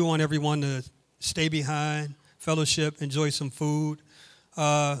 So we do want everyone to stay behind, fellowship, enjoy some food.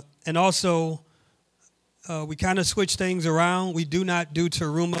 And also, we kind of switch things around. We do not do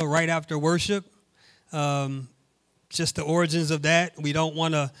teruma right after worship. Just the origins of that. We don't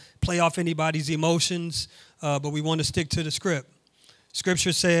want to play off anybody's emotions, but we want to stick to the script.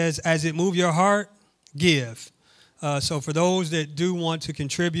 Scripture says, as it move your heart, give. So for those that do want to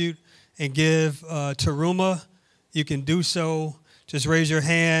contribute and give teruma, you can do so. Just raise your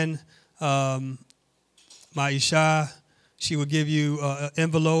hand. Ma'isha, she will give you an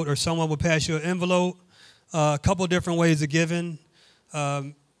envelope, or someone will pass you an envelope. A couple different ways of giving.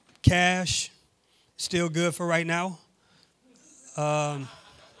 Cash, still good for right now.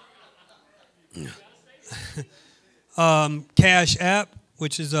 Cash App,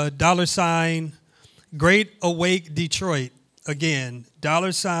 which is a $ Great Awake Detroit. Again,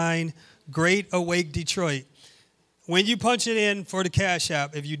 $ Great Awake Detroit. When you punch it in for the Cash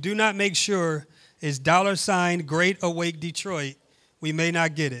App, if you do not make sure it's $ Great Awake Detroit, we may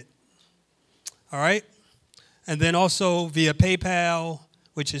not get it. All right? And then also via PayPal,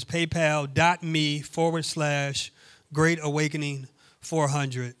 which is paypal.me/Great Awakening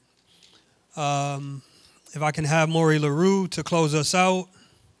 400. If I can have Moreh LaRue to close us out.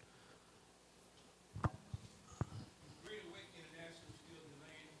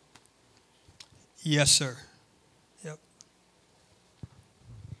 Yes, sir. Yep.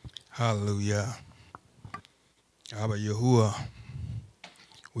 Hallelujah. Abba Yahuwah,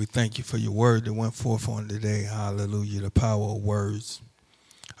 we thank you for your word that went forth on today. Hallelujah. The power of words.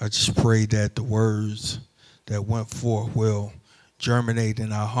 I just pray that the words that went forth will germinate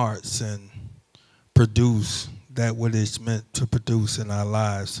in our hearts and produce that what it's meant to produce in our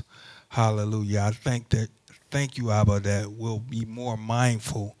lives. Hallelujah. I thank you, Abba, that we'll be more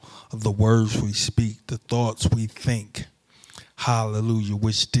mindful of the words we speak, the thoughts we think. Hallelujah,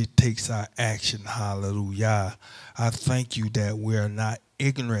 which dictates our action. Hallelujah. I thank you that we're not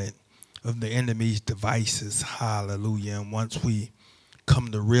ignorant of the enemy's devices. Hallelujah. And once we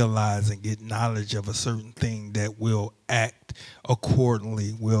come to realize and get knowledge of a certain thing, that we'll act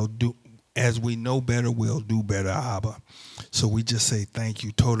accordingly. We'll do, as we know better, we'll do better, Abba. So we just say thank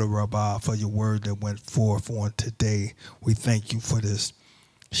you, Toda Rabbah, for your word that went forth on today. We thank you for this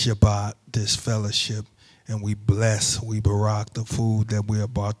Shabbat, this fellowship, and we bless, we barak the food that we're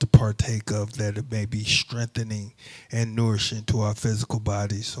about to partake of, that it may be strengthening and nourishing to our physical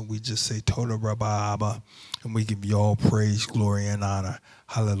bodies. So we just say Toda Rabbah, Abba, and we give you all praise, glory, and honor.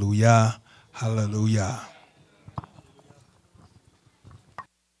 Hallelujah, hallelujah.